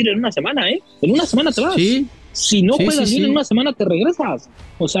 te puedes ir en una semana, ¿eh? En una semana te vas. Sí. Si no juegas bien en una semana, te regresas.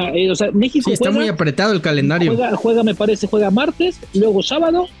 O sea, México sí, está muy apretado el calendario. Juega martes, luego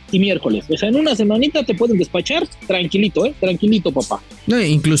sábado y miércoles. O sea, en una semanita te pueden despachar tranquilito, tranquilito, papá. No,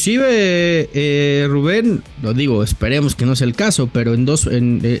 inclusive, Rubén, lo digo, esperemos que no sea el caso, pero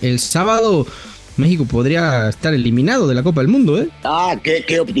el sábado México podría estar eliminado de la Copa del Mundo, ¿eh? Ah,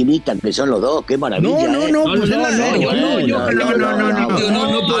 qué optimistas que son los dos, qué maravilla. No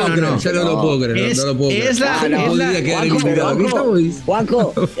puedo creer.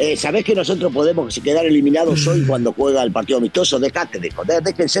 Juanjo, ¿sabés que nosotros podemos quedar eliminados hoy cuando juega el partido amistoso?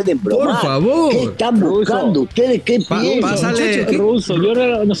 Déjense de bromar. Por favor. ¿Qué están buscando ustedes? ¿Qué piensan? Ruso,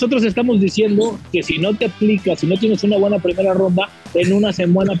 nosotros estamos diciendo que si no te aplicas, si no tienes una buena primera ronda, en una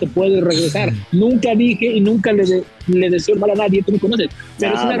semana te puedes regresar. Nunca dije y nunca le deseo mal a nadie, tú me conoces,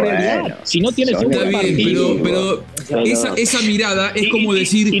 pero es una realidad. Si no tienes un buen partido, pero esa mirada es como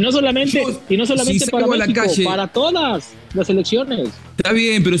decir, y no solamente para México, para todas las elecciones. Está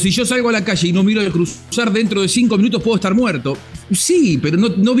bien, pero si yo salgo a la calle y no miro al cruzar dentro de 5 minutos puedo estar muerto. Sí, pero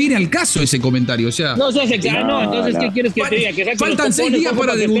no viene al caso ese comentario, o sea. Entonces ¿qué quieres que te diga? Que faltan 6 días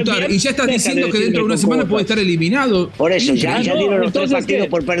para debutar y ya estás diciendo que dentro de una semana puede estar eliminado. Por eso ya dieron los 3 partidos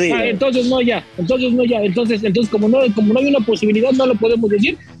por perdido. Entonces como no hay una posibilidad, no lo podemos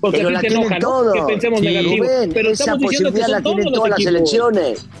decir porque pero la gente enoja, todo. Que pensemos negativo. Rubén, pero esa estamos diciendo que son tienen todos todas los las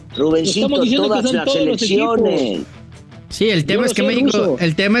selecciones. Rubencito, todas las selecciones. Sí, el tema es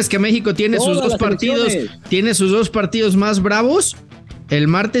que México tiene sus dos partidos más bravos el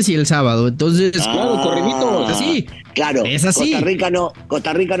martes y el sábado. Entonces, claro, corriditos. Así. Claro, es así.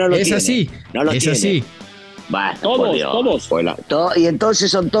 Costa Rica no lo tiene. Es así. No lo es tiene. Así. Bueno, todos. Y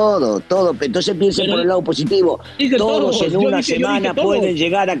entonces son todo. Entonces piensen por el lado positivo. Todos en una semana pueden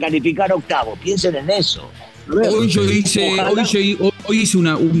llegar a calificar octavo. Piensen en eso. Hoy hice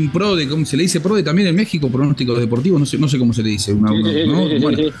un PRODE, ¿cómo se le dice? PRODE también en México, pronósticos deportivos, no sé cómo se le dice. Bueno,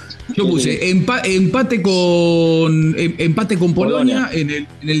 yo puse empate con Polonia en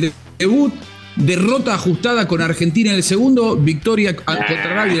el debut, derrota ajustada con Argentina en el segundo, victoria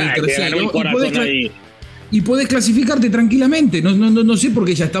contra Arabia en el tercero. Y podés clasificarte tranquilamente. No sé por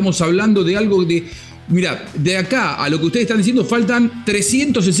qué ya estamos hablando de algo de. Mira, de acá a lo que ustedes están diciendo faltan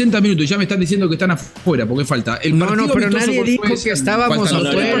 360 minutos. Ya me están diciendo que están afuera porque falta el partido. Pero nadie dijo que estábamos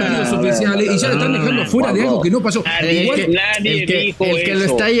afuera. Partidos oficiales y ya lo están dejando afuera de algo que no pasó. Nadie dijo eso. El que lo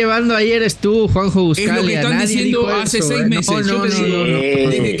está llevando ahí eres tú, Juanjo Buscalia. Es lo que están diciendo hace 6 meses.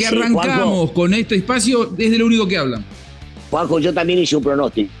 Desde que arrancamos con este espacio, es de lo único que hablan. Juanjo, yo también hice un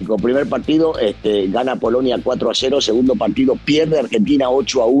pronóstico. Primer partido gana Polonia 4-0, segundo partido pierde Argentina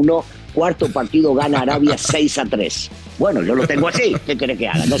 8-1, cuarto partido gana Arabia 6-3. Bueno, yo lo tengo así. ¿Qué querés que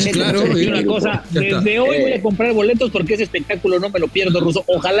haga? No sé. Claro, una cosa, desde hoy voy a comprar boletos porque ese espectáculo no me lo pierdo, Ruso.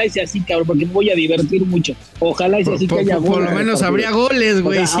 Ojalá y sea así, cabrón, porque me voy a divertir mucho. Ojalá y sea así que haya goles. Por lo menos habría goles,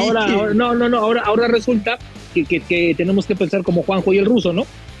 güey. Ahora resulta que tenemos que pensar como Juanjo y el Ruso, ¿no?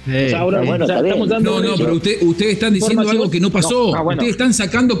 O sea, ahora estamos dando. No, pero ustedes están diciendo algo que no pasó. Ustedes están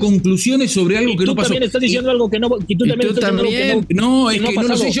sacando conclusiones sobre algo que no pasó. Tú también estás diciendo algo que no. Y tú también estás diciendo algo que no. No, es que no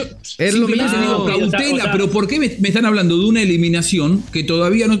lo sé yo. Es lo mismo. Digo, cautela, pero ¿por qué me están hablando de una eliminación que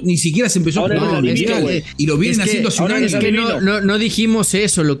todavía ni siquiera se empezó a jugar y lo vienen haciendo hace un año? Es que no dijimos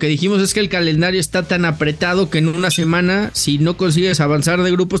eso. Lo que dijimos es que el calendario está tan apretado que en una semana, si no consigues avanzar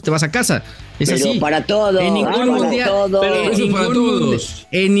de grupos, te vas a casa. Es pero así. Para todos. En ningún mundial.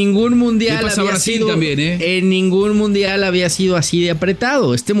 En ningún mundial había sido. También, En ningún mundial había sido así de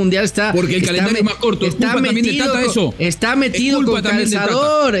apretado. Este mundial está. Porque el calendario es más corto. Está metido eso. Está metido con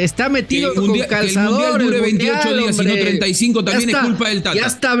calzador. Está metido con calzador. Que el mundial dure 28 días y no 35 también es culpa del Tata. Ya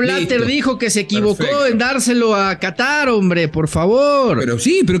hasta Blatter dijo que se equivocó en dárselo a Qatar, hombre, por favor. Pero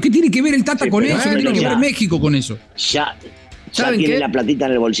sí, pero ¿qué tiene que ver el Tata con eso? ¿Qué tiene que ver México con eso? Ya tiene la platita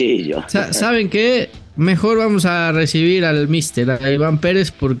en el bolsillo. ¿Saben qué? Mejor vamos a recibir al mister, a Iván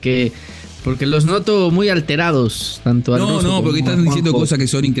Pérez, porque los noto muy alterados, tanto al ruso porque están diciendo cosas que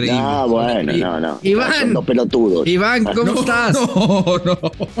son increíbles. No, bueno, no. Iván, son dos pelotudos. Iván, ¿cómo estás? No.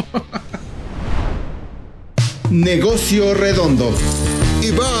 Negocio redondo.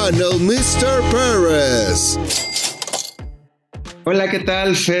 Iván, el Mr. Pérez. Hola, ¿qué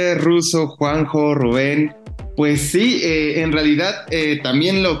tal? Fer, Ruso, Juanjo, Rubén. Pues sí, en realidad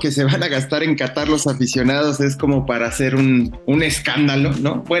también lo que se van a gastar en Qatar los aficionados es como para hacer un escándalo,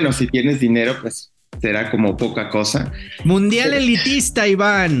 ¿no? Bueno, si tienes dinero, pues será como poca cosa. Mundial elitista,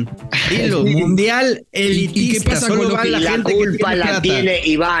 Iván. Dilo, mundial elitista. ¿Y qué pasa con la culpa la tiene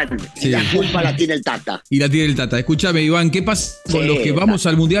Iván? Sí. La culpa la tiene el Tata. Y la tiene el Tata. Escúchame, Iván, ¿qué pasa con los que vamos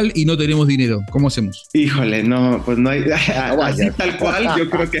al mundial y no tenemos dinero? ¿Cómo hacemos? Híjole, no, pues no hay. Así tal cual, yo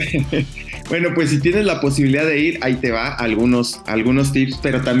creo que. Bueno, pues si tienes la posibilidad de ir, ahí te va algunos tips,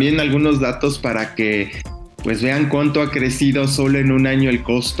 pero también algunos datos para que pues vean cuánto ha crecido solo en un año el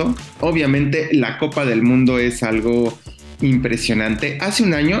costo. Obviamente la Copa del Mundo es algo impresionante. Hace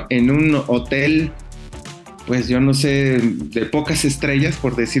un año en un hotel, pues yo no sé, de pocas estrellas,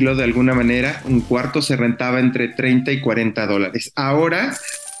 por decirlo de alguna manera, un cuarto se rentaba entre $30 y $40. Ahora,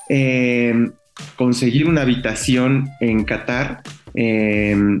 conseguir una habitación en Qatar,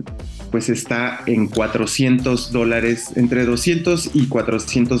 pues está en $400, entre $200 y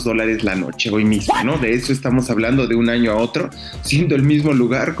 $400 la noche, hoy mismo, ¿no? De eso estamos hablando de un año a otro, siendo el mismo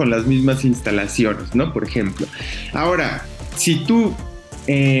lugar con las mismas instalaciones, ¿no? Por ejemplo. Ahora, si tú,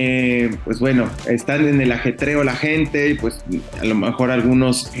 pues bueno, están en el ajetreo la gente, y pues a lo mejor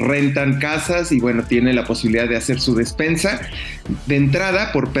algunos rentan casas y bueno, tienen la posibilidad de hacer su despensa. De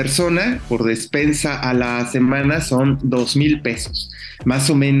entrada, por persona, por despensa a la semana son $2,000.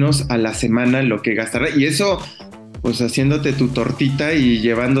 Más o menos a la semana lo que gastará, y eso pues haciéndote tu tortita y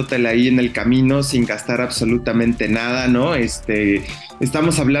llevándotela ahí en el camino sin gastar absolutamente nada, ¿no?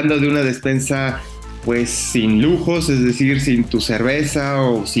 Estamos hablando de una despensa pues sin lujos, es decir, sin tu cerveza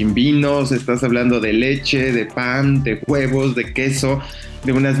o sin vinos. Estás hablando de leche, de pan, de huevos, de queso,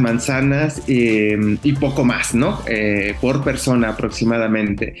 de unas manzanas y poco más, ¿no? Por persona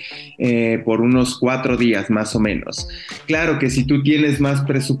aproximadamente, por unos 4 días más o menos. Claro que si tú tienes más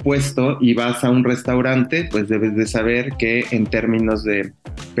presupuesto y vas a un restaurante, pues debes de saber que en términos de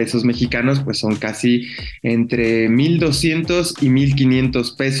pesos mexicanos, pues son casi entre 1,200 y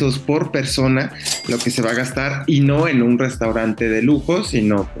 1,500 pesos por persona lo que se va a gastar, y no en un restaurante de lujo,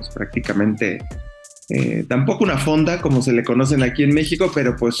 sino pues prácticamente tampoco una fonda como se le conocen aquí en México,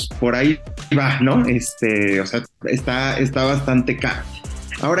 pero pues por ahí va, ¿no? O sea, está bastante caro.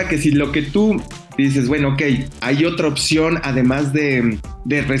 Ahora que si lo que tú dices, bueno, ok, hay otra opción además de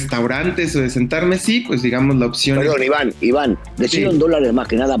restaurantes o de sentarme, sí, pues digamos la opción. Perdón, Iván, decir en dólares más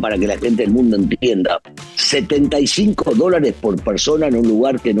que nada para que la gente del mundo entienda. $75 por persona en un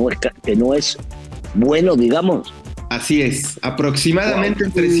lugar que no es bueno, digamos. Así es, aproximadamente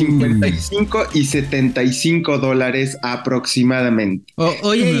entre 55 y $75 aproximadamente.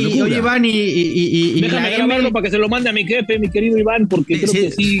 Oye, Iván, y déjame grabarlo para que se lo mande a mi jefe, mi querido Iván, porque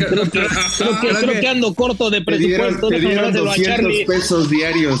creo que ando corto de presupuesto. Te dieron $200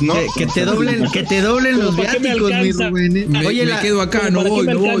 diarios, ¿no? Que te doblen los viáticos, mi Rubén. Oye, me quedo acá, no voy.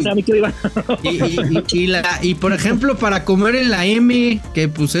 Y por ejemplo, para comer en la M, que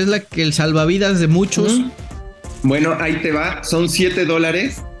pues es el salvavidas de muchos. Bueno, ahí te va, son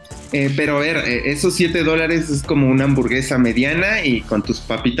 $7, pero a ver, esos $7 es como una hamburguesa mediana y con tus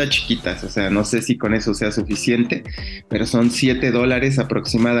papitas chiquitas, o sea, no sé si con eso sea suficiente, pero son $7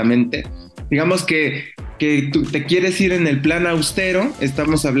 aproximadamente. Digamos que tú te quieres ir en el plan austero,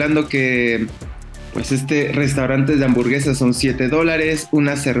 estamos hablando que pues restaurante de hamburguesas son $7,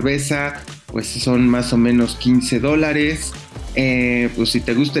 una cerveza pues son más o menos $15, Pues si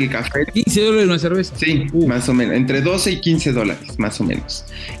te gusta el café. $15 una cerveza. Sí, más o menos. Entre $12 y $15, más o menos.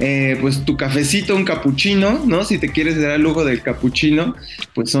 Pues tu cafecito, un capuchino, ¿no? Si te quieres dar el lujo del capuchino,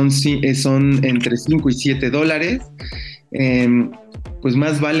 pues son entre $5 y $7. Pues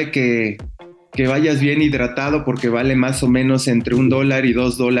más vale que vayas bien hidratado, porque vale más o menos entre $1 y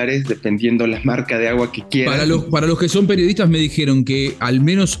 $2, dependiendo la marca de agua que quieras. Para los que son periodistas me dijeron que al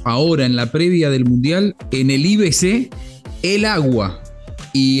menos ahora en la previa del Mundial, en el IBC, el agua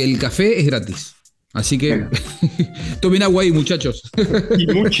y el café es gratis. Así que tomen agua ahí, muchachos. Y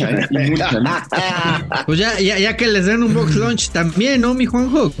mucha. Pues ya que les den un box lunch también, ¿no, mi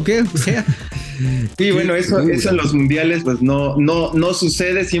Juanjo? ¿Qué? O sea... Sí, bueno, eso en los mundiales pues no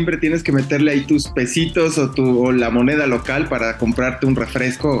sucede. Siempre tienes que meterle ahí tus pesitos o la moneda local para comprarte un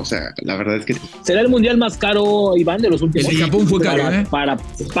refresco. O sea, la verdad es que... ¿Será el mundial más caro, Iván, de los últimos? El de Japón fue caro,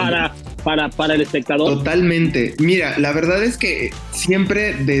 para el espectador. Totalmente. Mira, la verdad es que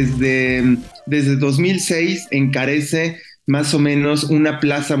siempre desde 2006 encarece más o menos una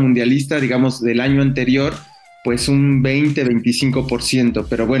plaza mundialista, digamos, del año anterior, pues un 20-25%,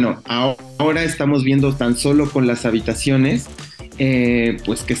 pero bueno, ahora estamos viendo tan solo con las habitaciones,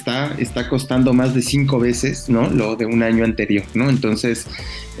 pues que está costando más de 5 veces, ¿no? Lo de un año anterior, ¿no? Entonces,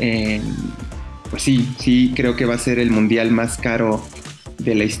 pues sí, creo que va a ser el mundial más caro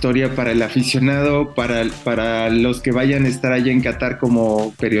de la historia para el aficionado, para los que vayan a estar allá en Qatar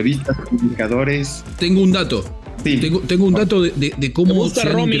como periodistas, comunicadores. Tengo un dato. Sí. Tengo un dato de cómo se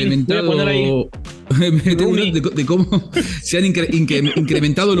han incrementado. de cómo se han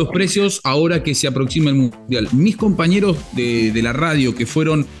incrementado los precios ahora que se aproxima el Mundial. Mis compañeros de la radio, que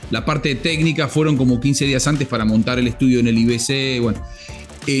fueron la parte técnica, fueron como 15 días antes para montar el estudio en el IBC. Bueno,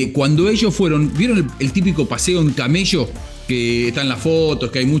 cuando ellos fueron, ¿vieron el típico paseo en camello? Que están las fotos,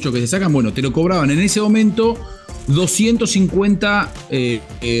 que hay muchos que se sacan. Bueno, te lo cobraban en ese momento 250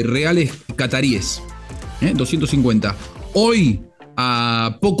 reales cataríes. 250. Hoy,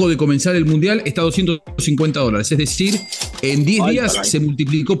 a poco de comenzar el Mundial, está $250. Es decir, en 10 días se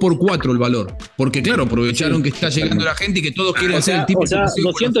multiplicó por 4 el valor. Porque claro, aprovecharon que está llegando la gente y que todos quieren hacer el tipo. O sea,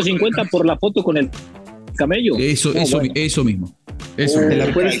 250 por la foto con el camello. Eso mismo. Te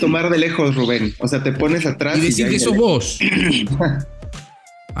la puedes tomar de lejos, Rubén. O sea, te pones atrás y decir que sos vos.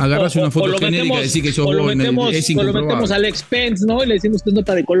 Agarras una foto genérica y decís que sos vos. Lo metemos al expense, ¿no? Y le decimos que es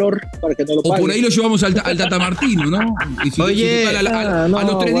nota de color para que no lo pague. O por ahí lo llevamos al Tata Martino, ¿no? Y si, Oye, a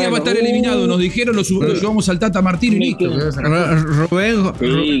los 3 días va a estar eliminado, nos dijeron, lo llevamos al Tata Martino y listo.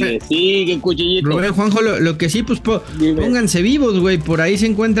 Rubén, sigue, cuchillito. Rubén, Juanjo, lo que sí, pues pónganse vivos, güey. Por ahí se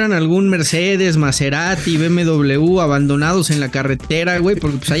encuentran algún Mercedes, Maserati, BMW abandonados en la carretera, güey,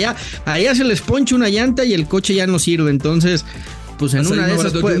 porque pues allá se les poncha una llanta y el coche ya no sirve. Entonces, pues en una de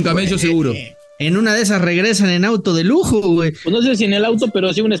esas un camello seguro. En una de esas regresan en auto de lujo, güey. Pues no sé si en el auto,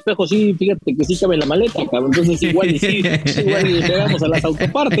 pero sí un espejo, sí, fíjate que sí cabe en la maleta, cabrón. Entonces igual y llegamos a las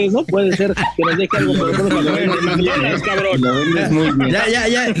autopartes, ¿no? Puede ser que nos deje algo por ejemplo para vender McDonald's, cabrón. Lo vendes muy bien.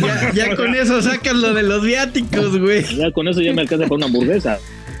 Ya con eso sacas lo de los viáticos, güey. Ya con eso ya me alcanza para una hamburguesa.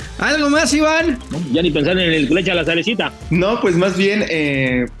 ¿Algo más, Iván? Ya ni pensar en el que le echa la salecita. No, pues más bien,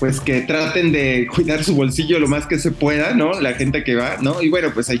 pues que traten de cuidar su bolsillo lo más que se pueda, ¿no? La gente que va, ¿no? Y bueno,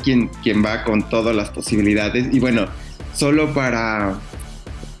 pues hay quien va con todas las posibilidades. Y bueno, solo para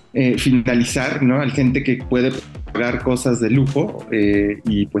finalizar, ¿no? Hay gente que puede pagar cosas de lujo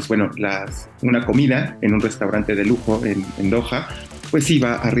y pues bueno, una comida en un restaurante de lujo en Doha, pues sí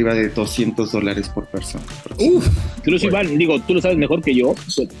va arriba de $200 por persona. Incluso Iván, digo, tú lo sabes mejor que yo,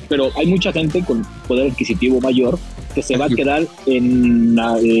 pero hay mucha gente con poder adquisitivo mayor que se va a quedar en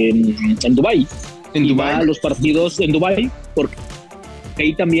Dubái. ¿En Dubái? Va a los partidos en Dubái porque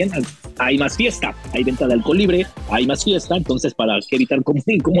ahí también hay más fiesta, hay venta de alcohol libre, hay más fiesta, entonces para evitar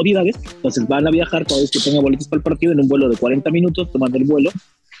incomodidades, entonces van a viajar cada vez que tengan boletos para el partido en un vuelo de 40 minutos, tomando el vuelo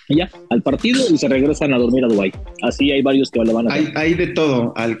ya al partido y se regresan a dormir a Dubái. Así hay varios que le van a hacer. Hay de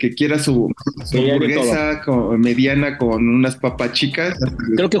todo, al que quiera su hamburguesa mediana con unas papas chicas.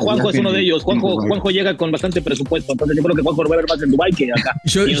 Creo que Juanjo es uno de ellos. Juanjo llega con bastante presupuesto, entonces yo creo que Juanjo va a ver más en Dubái que acá.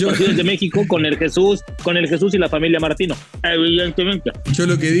 Y los partidos de México con el Jesús y la familia Martino, evidentemente. Yo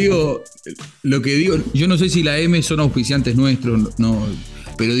lo que digo, yo no sé si la M son auspiciantes nuestros, no.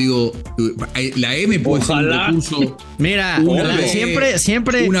 Pero digo, la M puede ser un recurso. Mira,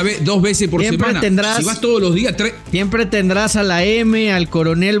 siempre. Una vez, 2 veces por semana. Si vas todos los días, 3. Siempre tendrás a la M, al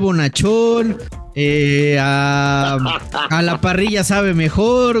coronel Bonachón, a la parrilla sabe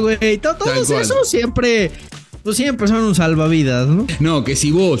mejor, güey. Todos esos siempre pues siempre son un salvavidas, ¿no? No, que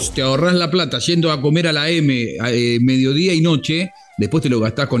si vos te ahorrás la plata yendo a comer a la mediodía y noche, después te lo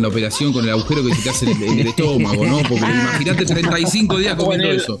gastás con la operación, con el agujero que se te hace en el estómago, ¿no? Porque imagínate 35 días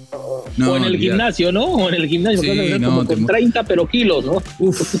comiendo eso. No, o en el gimnasio, ¿no? O en el gimnasio, sí, como con 30 pero kilos, ¿no?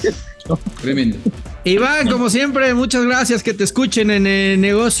 Uf, tremendo. Iván, como siempre, muchas gracias, que te escuchen en el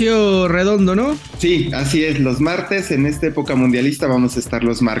Negocio Redondo, ¿no? Sí, así es, los martes, en esta época mundialista vamos a estar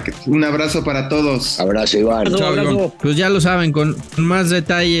los martes. Un abrazo para todos. Abrazo, Iván. Abrazo. Pues ya lo saben, con más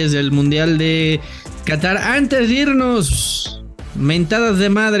detalles del Mundial de Qatar. Antes de irnos, mentadas de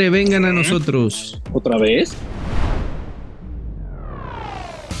madre, vengan a nosotros. ¿Otra vez?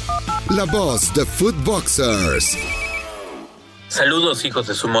 La voz de Footboxers. Saludos, hijos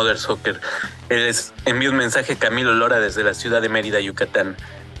de su Mother Soccer. Les envío un mensaje a Camilo Lora desde la ciudad de Mérida, Yucatán.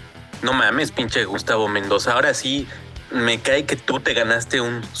 No mames, pinche Gustavo Mendoza. Ahora sí me cae que tú te ganaste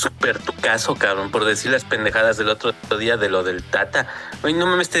un super tucazo, cabrón, por decir las pendejadas del otro día de lo del Tata. Oye, no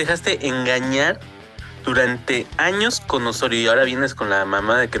mames, te dejaste engañar durante años con Osorio y ahora vienes con la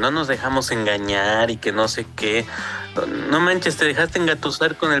mamá de que no nos dejamos engañar y que no sé qué. No manches, te dejaste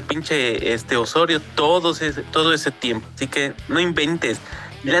engatusar con el pinche Osorio todo ese tiempo. Así que no inventes.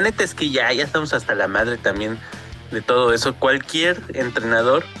 Y la neta es que ya estamos hasta la madre también de todo eso. Cualquier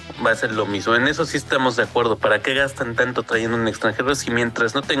entrenador va a hacer lo mismo. En eso sí estamos de acuerdo. ¿Para qué gastan tanto trayendo un extranjero si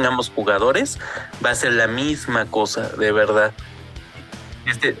mientras no tengamos jugadores va a ser la misma cosa, de verdad?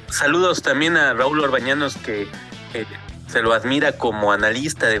 Saludos también a Raúl Orbañanos, que se lo admira como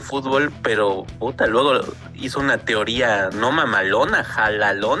analista de fútbol, pero luego hizo una teoría no mamalona,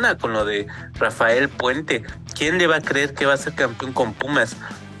 jalalona con lo de Rafael Puente. ¿Quién le va a creer que va a ser campeón con Pumas?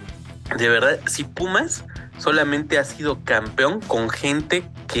 De verdad, si Pumas solamente ha sido campeón con gente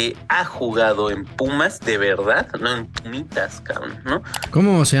que ha jugado en Pumas de verdad, no en Pumitas, cabrón, ¿no?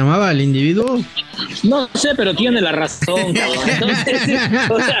 ¿Cómo se llamaba el individuo? No sé, pero tiene la razón, cabrón. Entonces,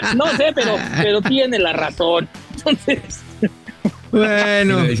 no sé, pero tiene la razón. Entonces...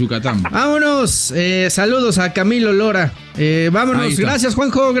 Bueno, de Yucatán. Vámonos, saludos a Camilo Lora. Vámonos, gracias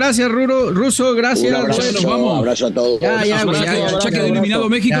Juanjo, gracias Ruso, gracias. Un abrazo, nos vamos. Abrazo a todos. Ya quedó eliminado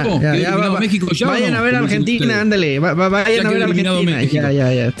México. México ya. Vayan a ver a Argentina, ándale. Vayan a ver a Argentina.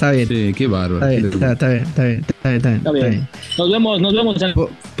 Ya, está bien. Sí, qué bárbaro. Está bien. Nos vemos.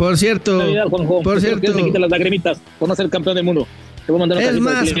 Por cierto, Navidad, Juanjo. Por cierto. Que te quite las lagrimitas por no ser campeón del mundo. Te voy a mandar una es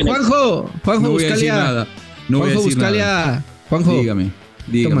más, Juanjo, no voy a decir nada. No voy a decir nada. Juanjo, dígame.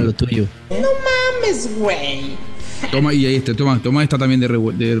 Toma lo tuyo. No mames, güey. Toma, y ahí toma esta también de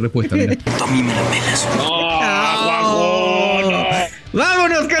respuesta. Mira. A mí me la pelas. Juanjo, no.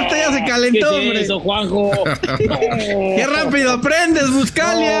 Vámonos, que esto ya se calentó, ¿Qué hombre. es eso, Juanjo? Qué rápido aprendes,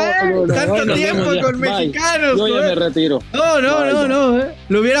 Buscalia, Tanto tiempo con mexicanos. Yo ya me retiro. No.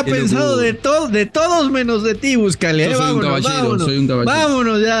 Lo hubiera pensado de todos menos de ti, Buscalia. Yo soy un caballero.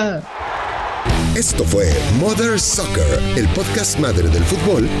 Vámonos ya. Esto fue Mother Soccer, el podcast madre del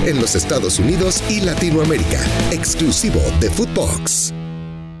fútbol en los Estados Unidos y Latinoamérica, exclusivo de Footbox.